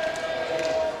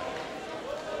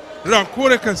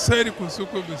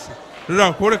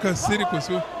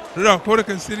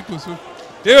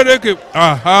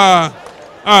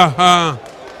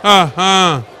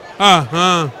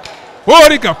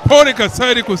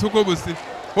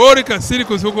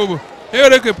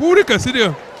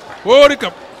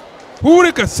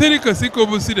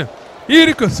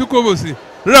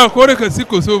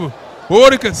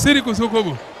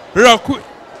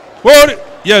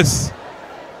 Yes.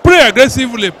 Pray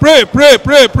aggressively. Pray.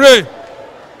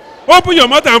 Open your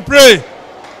mouth and pray.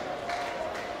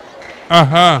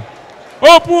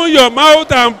 Open your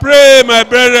mouth and pray, my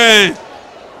brethren.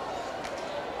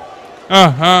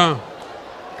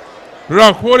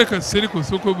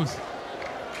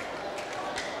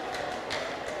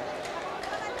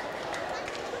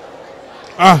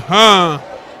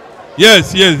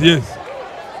 Yes.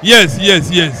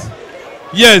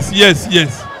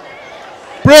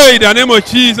 Pray in the name of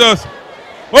Jesus.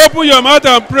 Open your mouth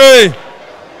and pray.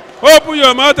 Open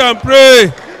your mouth and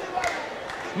pray.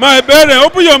 My brethren,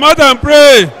 open your mouth and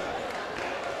pray.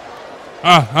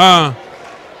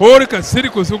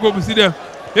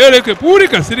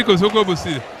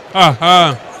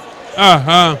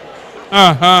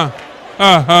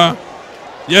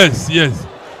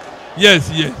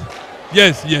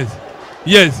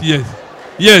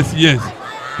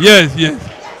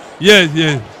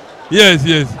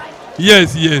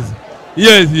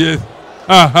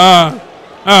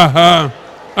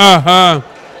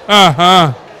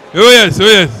 Oh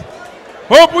yes.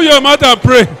 Open your mouth and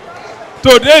pray.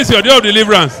 Today is your day of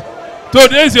deliverance.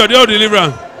 Today is your day of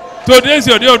deliverance. Today is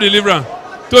your day of deliverance.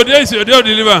 Today is your day of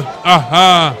deliverance.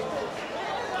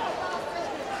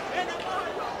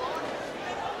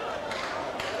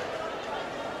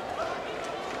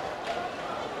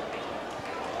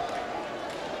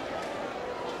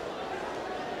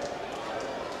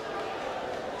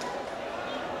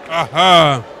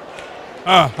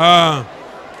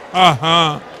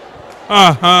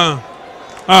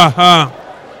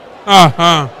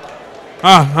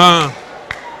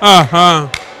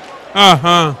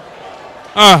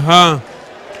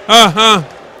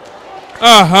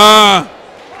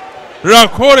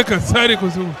 Rakurika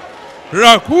Sarikusu.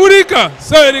 Rakurika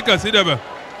Sarika Sidaba.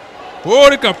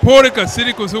 Orika Porika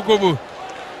Sirikusukobu.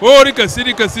 Orika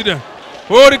Sirika Sida.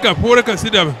 Orika Porika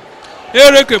Sidaba.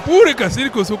 Ereke Purika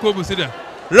Sirikusukobu Sida.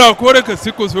 Rakurika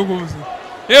Sikusukobu.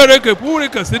 Ereke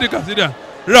Purika Sirika Sida.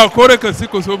 Rakurika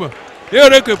Sikusuba.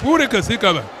 Ereke Purika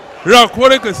Sikaba.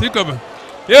 Rakurika Sikaba.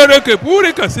 Ereke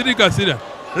Purika Sirika Sida.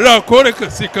 Rakurika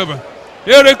Sikaba.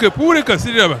 Ereke Purika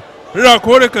Sidaba.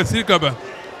 Rakurika Sikaba.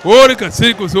 Orika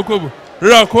Sikusukobu.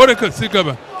 Rakurika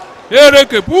Sikaba.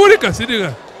 Ereke Purika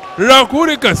Sidika.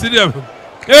 Rakurika Sidaba.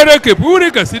 Ereke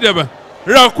Purika Sidaba.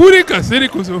 Rakurika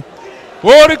Sirikusu.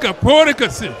 Orika Porika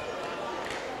Si.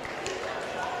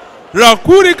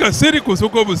 Rakuri kasiri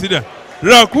kusoko busida.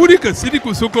 Rakuri kasiri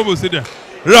kusoko busida.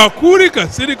 Rakuri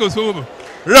kasiri kusoko.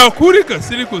 Rakuri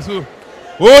kasiri kusoko.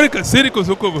 Ori kasiri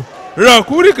kusoko.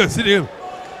 Rakuri kasiri.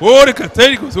 Ori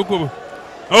kasiri kusoko.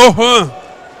 Oh.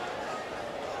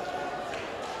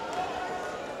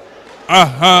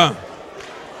 Aha.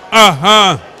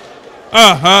 Aha.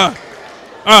 Aha.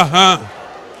 Aha.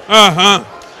 Aha.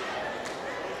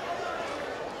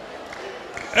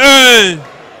 In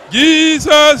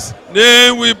Jesus'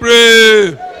 name we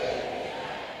pray.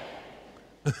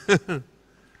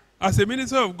 As a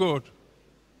minister of God,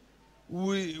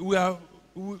 we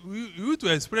need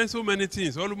to experience so many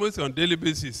things almost on a daily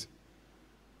basis.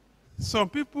 Some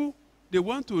people, they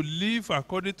want to live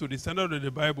according to the standard of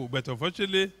the Bible, but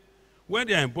unfortunately, when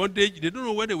they are in bondage, they don't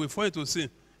know when they will fall into sin.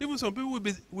 Even some people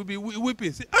will be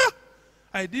weeping, say,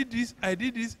 I did this, I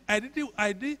did this, I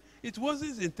did. It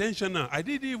wasn't intentional. I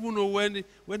didn't even know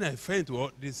when I fell into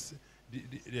all these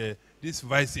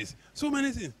vices. So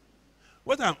many things.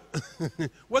 What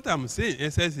I'm saying,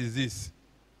 essence, is this.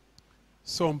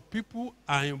 Some people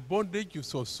are in bondage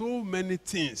to so many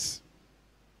things.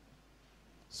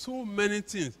 So many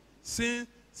things. Sin,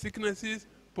 sicknesses,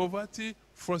 poverty,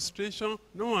 frustration,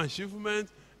 no achievement,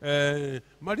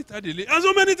 marital delay, and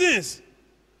so many things.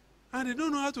 And they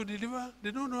don't know how to deliver.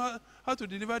 They don't know how to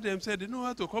deliver themselves. They don't know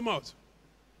how to come out.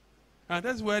 And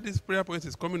that's where this prayer point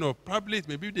is coming up. Probably it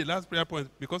may be the last prayer point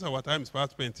because our time is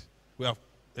fast spent. We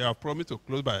have promised to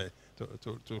close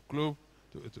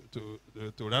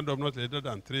to round up not later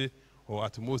than 3 or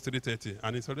at most 3:30.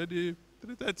 And it's already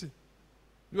 3:30.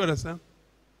 You understand?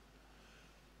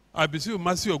 I beseech you,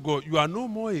 mercy of God, you are no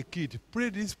more a kid. Pray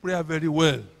this prayer very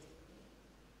well.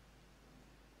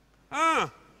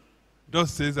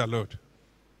 Thus says the Lord,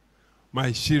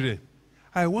 my children,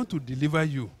 I want to deliver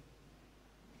you.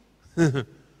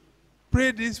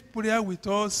 Pray this prayer with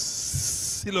all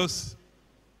zealous.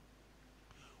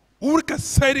 Pray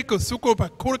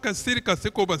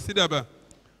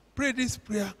this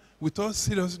prayer with all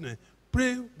seriousness.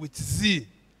 Pray with zeal.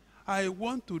 I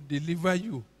want to deliver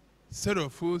you. Set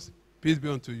of fools, peace be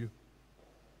unto you.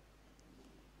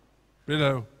 Pray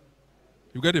that.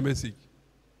 You get the message.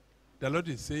 The Lord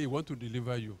is saying he wants to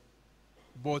deliver you.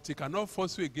 But he cannot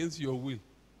force you against your will.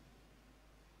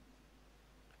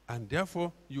 And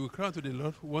therefore, you will cry to the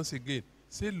Lord once again.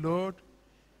 Say, Lord,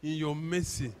 in your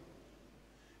mercy,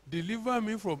 deliver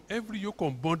me from every yoke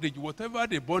of bondage, whatever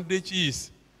the bondage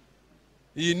is.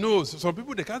 He knows. Some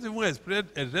people, they can't even express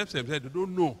themselves. They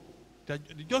don't know. They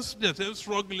just themselves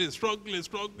struggling. There is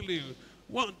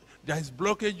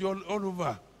blockage all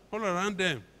over, all around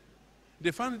them.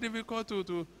 They find it difficult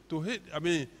to hit,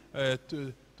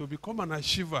 to become an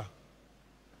achiever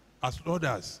as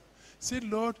others. Say,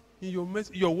 Lord, in your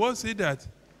mercy, your word say that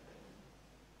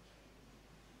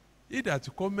he that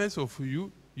comes of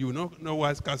you, you will not know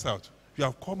why cast out. You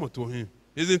have come unto him,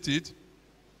 isn't it?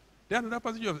 Then another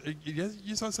passage of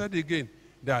Jesus said again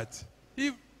that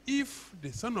if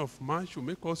the Son of Man should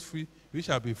make us free, we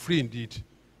shall be free indeed.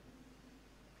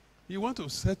 He wants to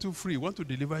set you free, he wants to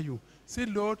deliver you. Say,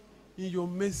 Lord, in your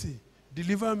mercy,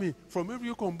 deliver me from every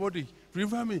yoke of bondage.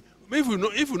 Deliver me. If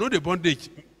you know the bondage,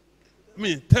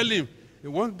 tell him.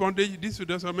 One bondage, this or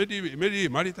that, maybe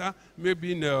marital,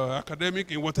 maybe in academic,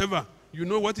 in whatever. You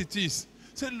know what it is.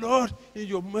 Say, Lord, in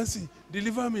your mercy,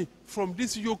 deliver me from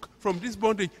this yoke, from this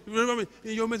bondage. Deliver me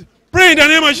in your mercy. Pray in the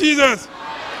name of Jesus.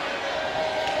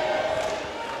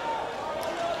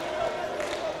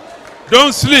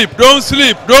 Don't sleep.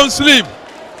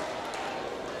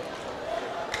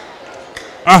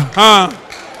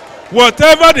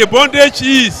 Whatever the bondage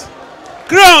is,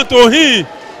 cry unto him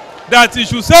that he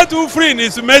should set you free in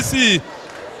his mercy.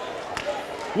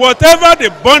 Whatever the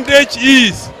bondage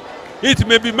is, it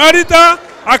may be marital,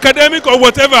 academic, or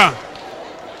whatever.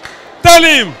 Tell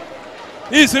him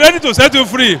he is ready to set you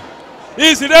free.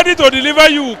 He is ready to deliver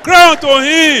you. Cry unto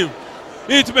him.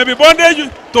 It may be bondage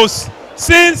to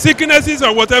sin, sicknesses,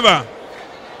 or whatever.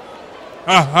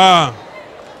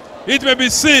 It may be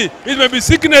sin, it may be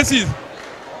sicknesses.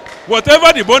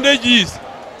 Whatever the bondage is,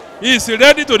 he is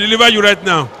ready to deliver you right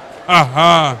now.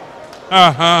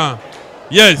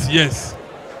 Yes.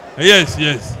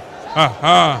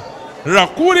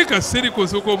 Rakuri kasiri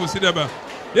kosoko busidaba.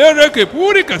 Ereke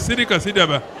puri kasiri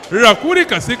kasidaba. Rakuri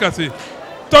kasi.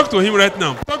 Talk to him right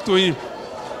now. Talk to him.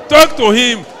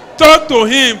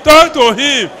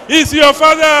 He's your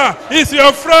father. He's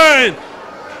your friend.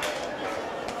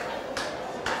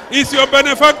 He's your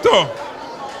benefactor.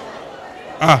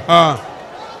 I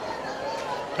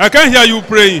can't hear you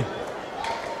praying.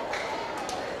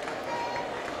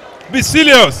 Be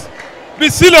serious.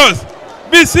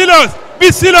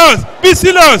 Be serious. Be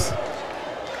serious.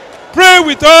 Pray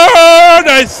with all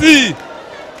I see.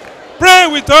 Pray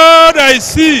with all I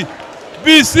see.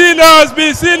 Be serious,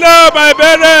 my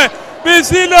brother. Be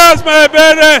serious, my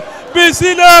brother. Be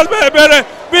serious, my brother.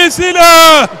 Be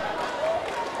serious.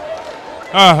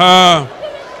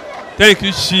 Thank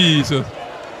you, Jesus.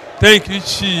 Thank you,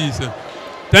 Jesus.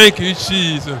 Thank you,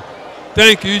 Jesus.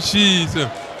 Thank you, Jesus.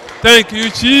 Thank you,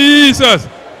 Jesus.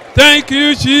 Thank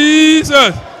you,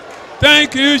 Jesus.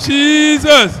 Thank you,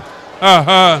 Jesus.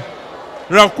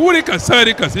 Rakuri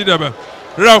kasari kasidaba.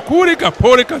 Rakuri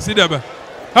kapori kasidaba.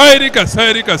 Hairi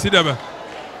kasari kasidaba.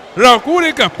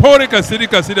 Rakuri kapori kasiri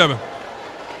kasidaba.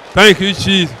 Thank you,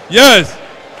 Jesus. Yes.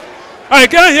 I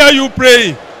can hear you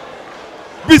praying.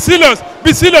 Be serious.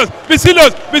 Be serious. Be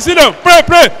serious. Be serious. Pray,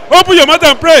 pray. Open your mouth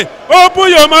and pray. Open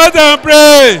your mouth and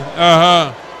pray.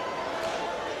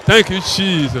 Thank you,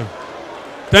 Jesus.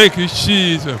 Thank you,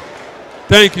 Jesus.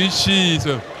 Thank you,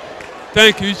 Jesus.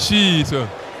 Thank you, Jesus.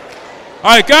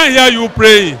 I can't hear you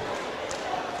praying.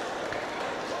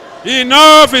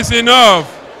 Enough is enough.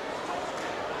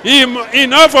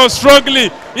 Enough of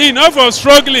struggling. Enough of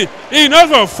struggling.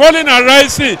 Enough of falling and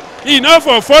rising. Enough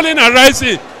of falling and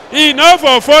rising. Enough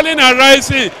of falling and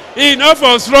rising. Enough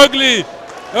of struggling.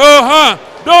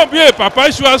 Don't be a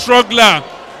perpetual struggler.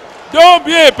 Don't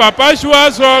be a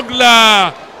perpetual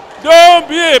struggler. Don't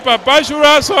be a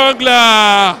perpetual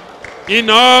struggler.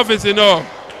 Enough is enough.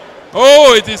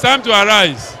 Oh, it is time to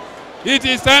arise. It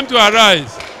is time to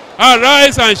arise.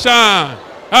 Arise and shine.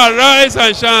 Arise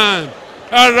and shine.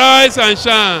 Arise and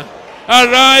shine.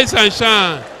 Arise and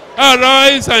shine.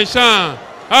 Arise and shine.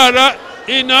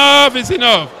 Enough is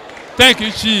enough. Thank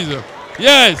you, Jesus.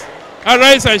 Yes.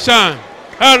 Arise and shine.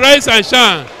 Arise and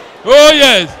shine. Oh,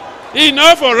 yes.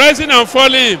 Enough for rising and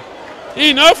falling.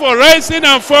 Enough for rising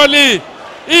and falling.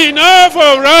 Enough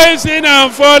for rising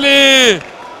and falling.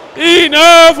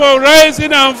 Enough for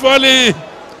rising and falling.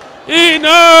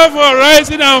 Enough for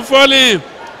rising and falling.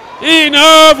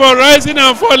 Enough for rising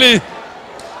and falling.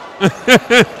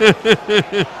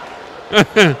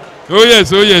 Oh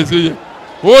yes, oh yes, oh yes.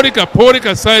 Porika,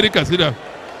 porika, sairika, sida.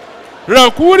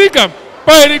 Rakurika,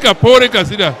 pairika, porika,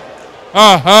 sida.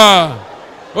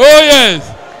 Oh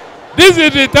yes. This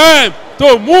is the time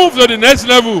to move to the next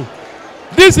level.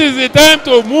 This is the time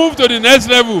to move to the next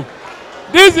level.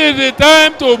 This is the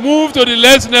time to move to the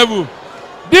next level.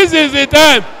 This is the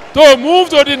time to move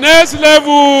to the next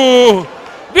level.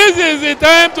 This is the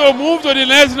time to move to the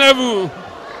next level.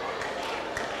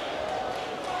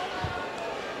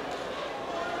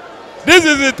 This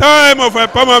is the time of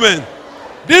empowerment.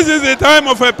 This is the time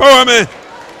of empowerment.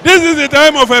 This is the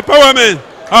time of empowerment.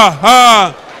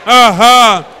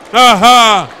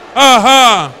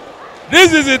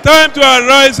 This is the time to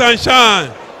arise and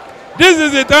shine. This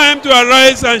is the time to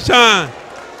arise and shine.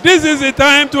 This is the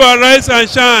time to arise and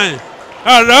shine.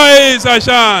 Arise and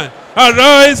shine.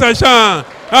 Arise and shine.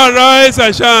 Arise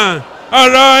and shine.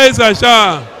 Arise and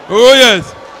shine. Oh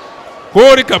yes.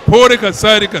 Porika, porika,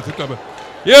 sarika, sikaba.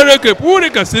 Yereke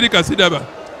purika, sirika, sidaba.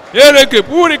 Yereke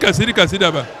purika, sirika,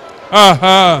 sidaba.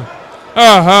 Aha.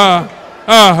 Aha.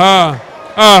 Aha.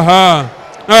 Aha.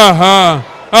 Aha.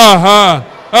 Aha.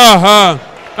 Aha.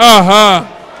 Aha.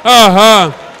 Aha.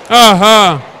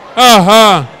 Aha.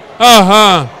 Aha.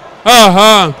 Aha.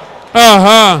 Aha.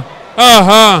 Aha.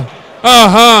 Aha.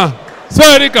 Aha.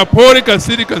 Sarika porika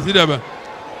sirika sidaba.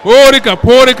 Porika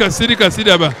porika sirika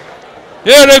sidaba.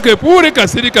 Ereke purika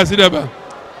sirika sidaba.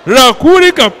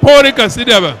 Rakurika porika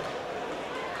sidaba.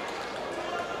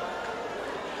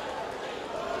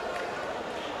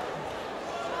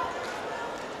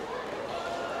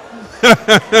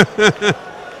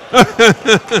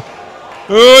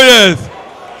 Oh yes.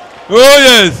 Oh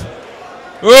yes.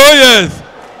 Oh yes.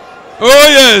 Oh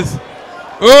yes.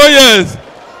 Oh yes.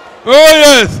 Oh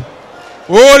yes.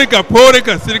 Orika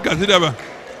porika sirika sidaba.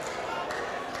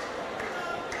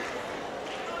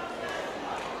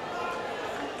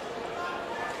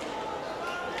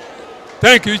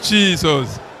 Thank you,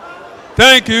 Jesus.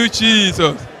 Thank you,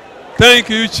 Jesus. Thank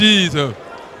you, Jesus.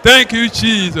 Thank you,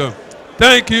 Jesus.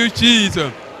 Thank you,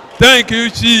 Jesus. Thank you,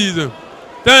 Jesus.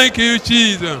 Thank you,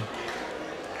 Jesus.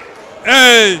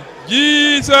 In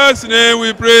Jesus' name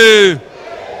we pray.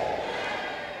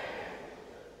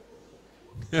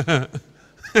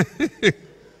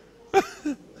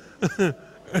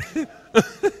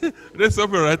 Raise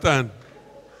up your right hand.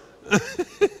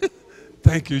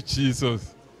 Thank you,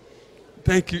 Jesus.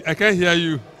 Thank you. I can't hear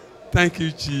you. Thank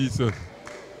you, Jesus.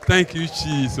 Thank you,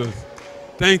 Jesus.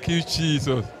 Thank you,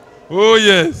 Jesus. Oh,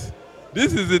 yes.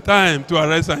 This is the time to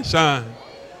arise and shine.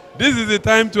 This is the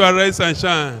time to arise and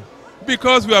shine.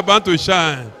 Because we are bound to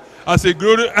shine. as a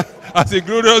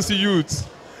glorious youth.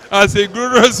 As a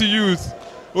glorious youth.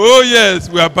 Oh yes,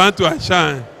 we are bound to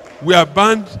shine. We are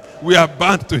bound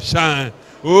to shine.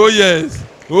 Oh yes.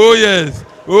 Oh yes.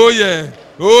 Oh yeah.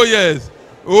 Oh yes.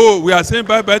 Oh, we are saying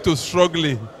bye-bye to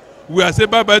struggling. We are saying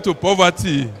bye-bye to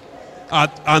poverty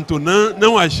and to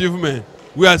no achievement.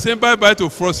 We are saying bye-bye to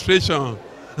frustration.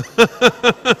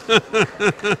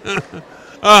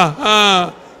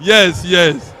 Yes,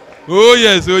 yes. Oh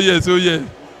yes, oh yes, oh yes.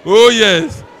 Oh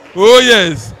yes. Oh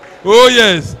yes. Oh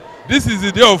yes. This is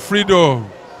the day of freedom.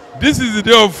 This is the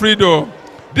day of freedom.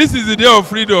 This is the day of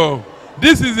freedom.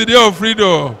 This is the day of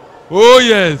freedom. Oh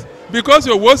yes. Because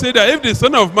your word said that if the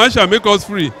Son of Man shall make us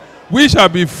free, we shall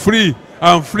be free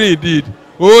and free indeed.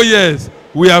 Oh yes,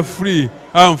 we are free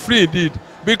and free indeed.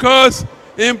 Because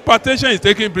impartation is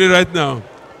taking place right now.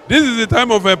 This is the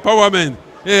time of empowerment.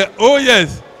 Oh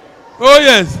yes. Oh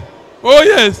yes. Oh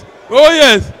yes. Oh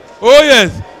yes. Oh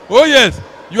yes. Oh yes.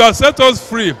 You have set us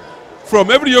free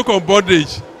from every yoke of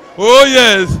bondage. Oh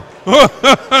yes.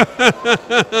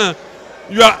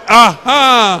 You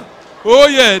are oh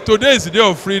yeah. Today is the day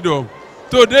of freedom.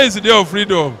 Today is the day of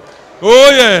freedom.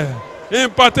 Oh yeah.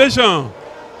 Impartation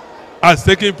has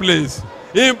taken place.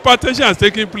 Impartation has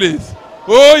taken place.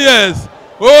 Oh yes.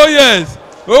 Oh yes.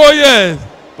 Oh yes.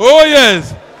 Oh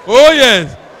yes. Oh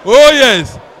yes. Oh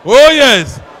yes. Oh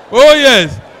yes. Oh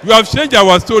yes. You have changed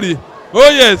our story. Oh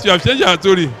yes, you have changed our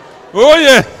story. Oh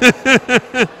yes.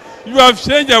 You have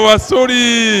changed our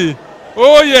story.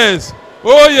 Oh yes.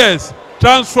 Oh yes.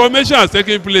 Transformation has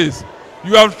taken place.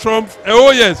 You have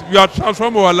oh yes, you have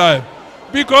transformed our life.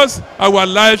 Because our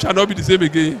life shall not be the same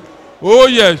again. Oh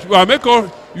yes, you have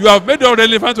made all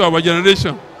relevant to our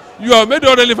generation. You have made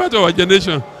all relevant to our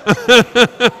generation.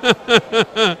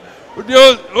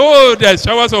 Oh, there are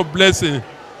showers of blessing.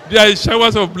 There are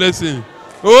showers of blessing.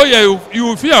 Oh yeah, you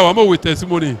will fill our mouth with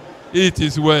testimony. It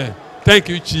is well. Thank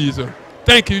you, Jesus.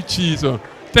 Thank you, Jesus.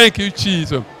 Thank you,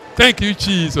 Jesus. Thank you,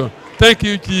 Jesus. Thank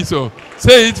you, Jesus.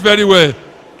 Say it very well.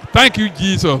 Thank you,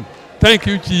 Jesus. Thank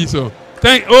you, Jesus.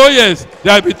 Oh yes,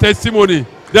 there will be testimony.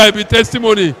 There will be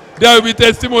testimony. There will be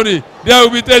testimony. There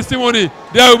will be testimony.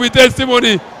 There will be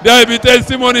testimony. There will be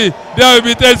testimony. There will be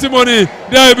testimony.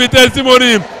 There will be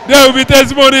testimony. There will be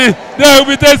testimony. There will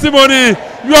be testimony.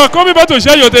 You are coming back to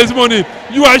share your testimony.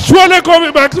 You are surely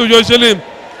coming back to your sharing.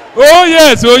 Oh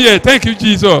yes, oh yeah. Thank you,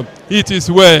 Jesus. It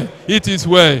is well. It is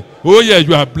well. Oh yeah,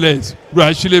 you are blessed. You are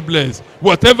actually blessed.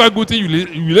 Whatever good thing you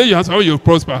lay your hands on, you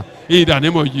prosper. In the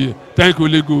name of Jesus. Thank you,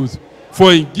 Holy Ghost.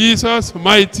 For in Jesus'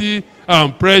 mighty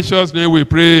and precious name we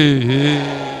pray.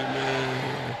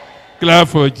 Amen. Clap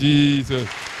for Jesus.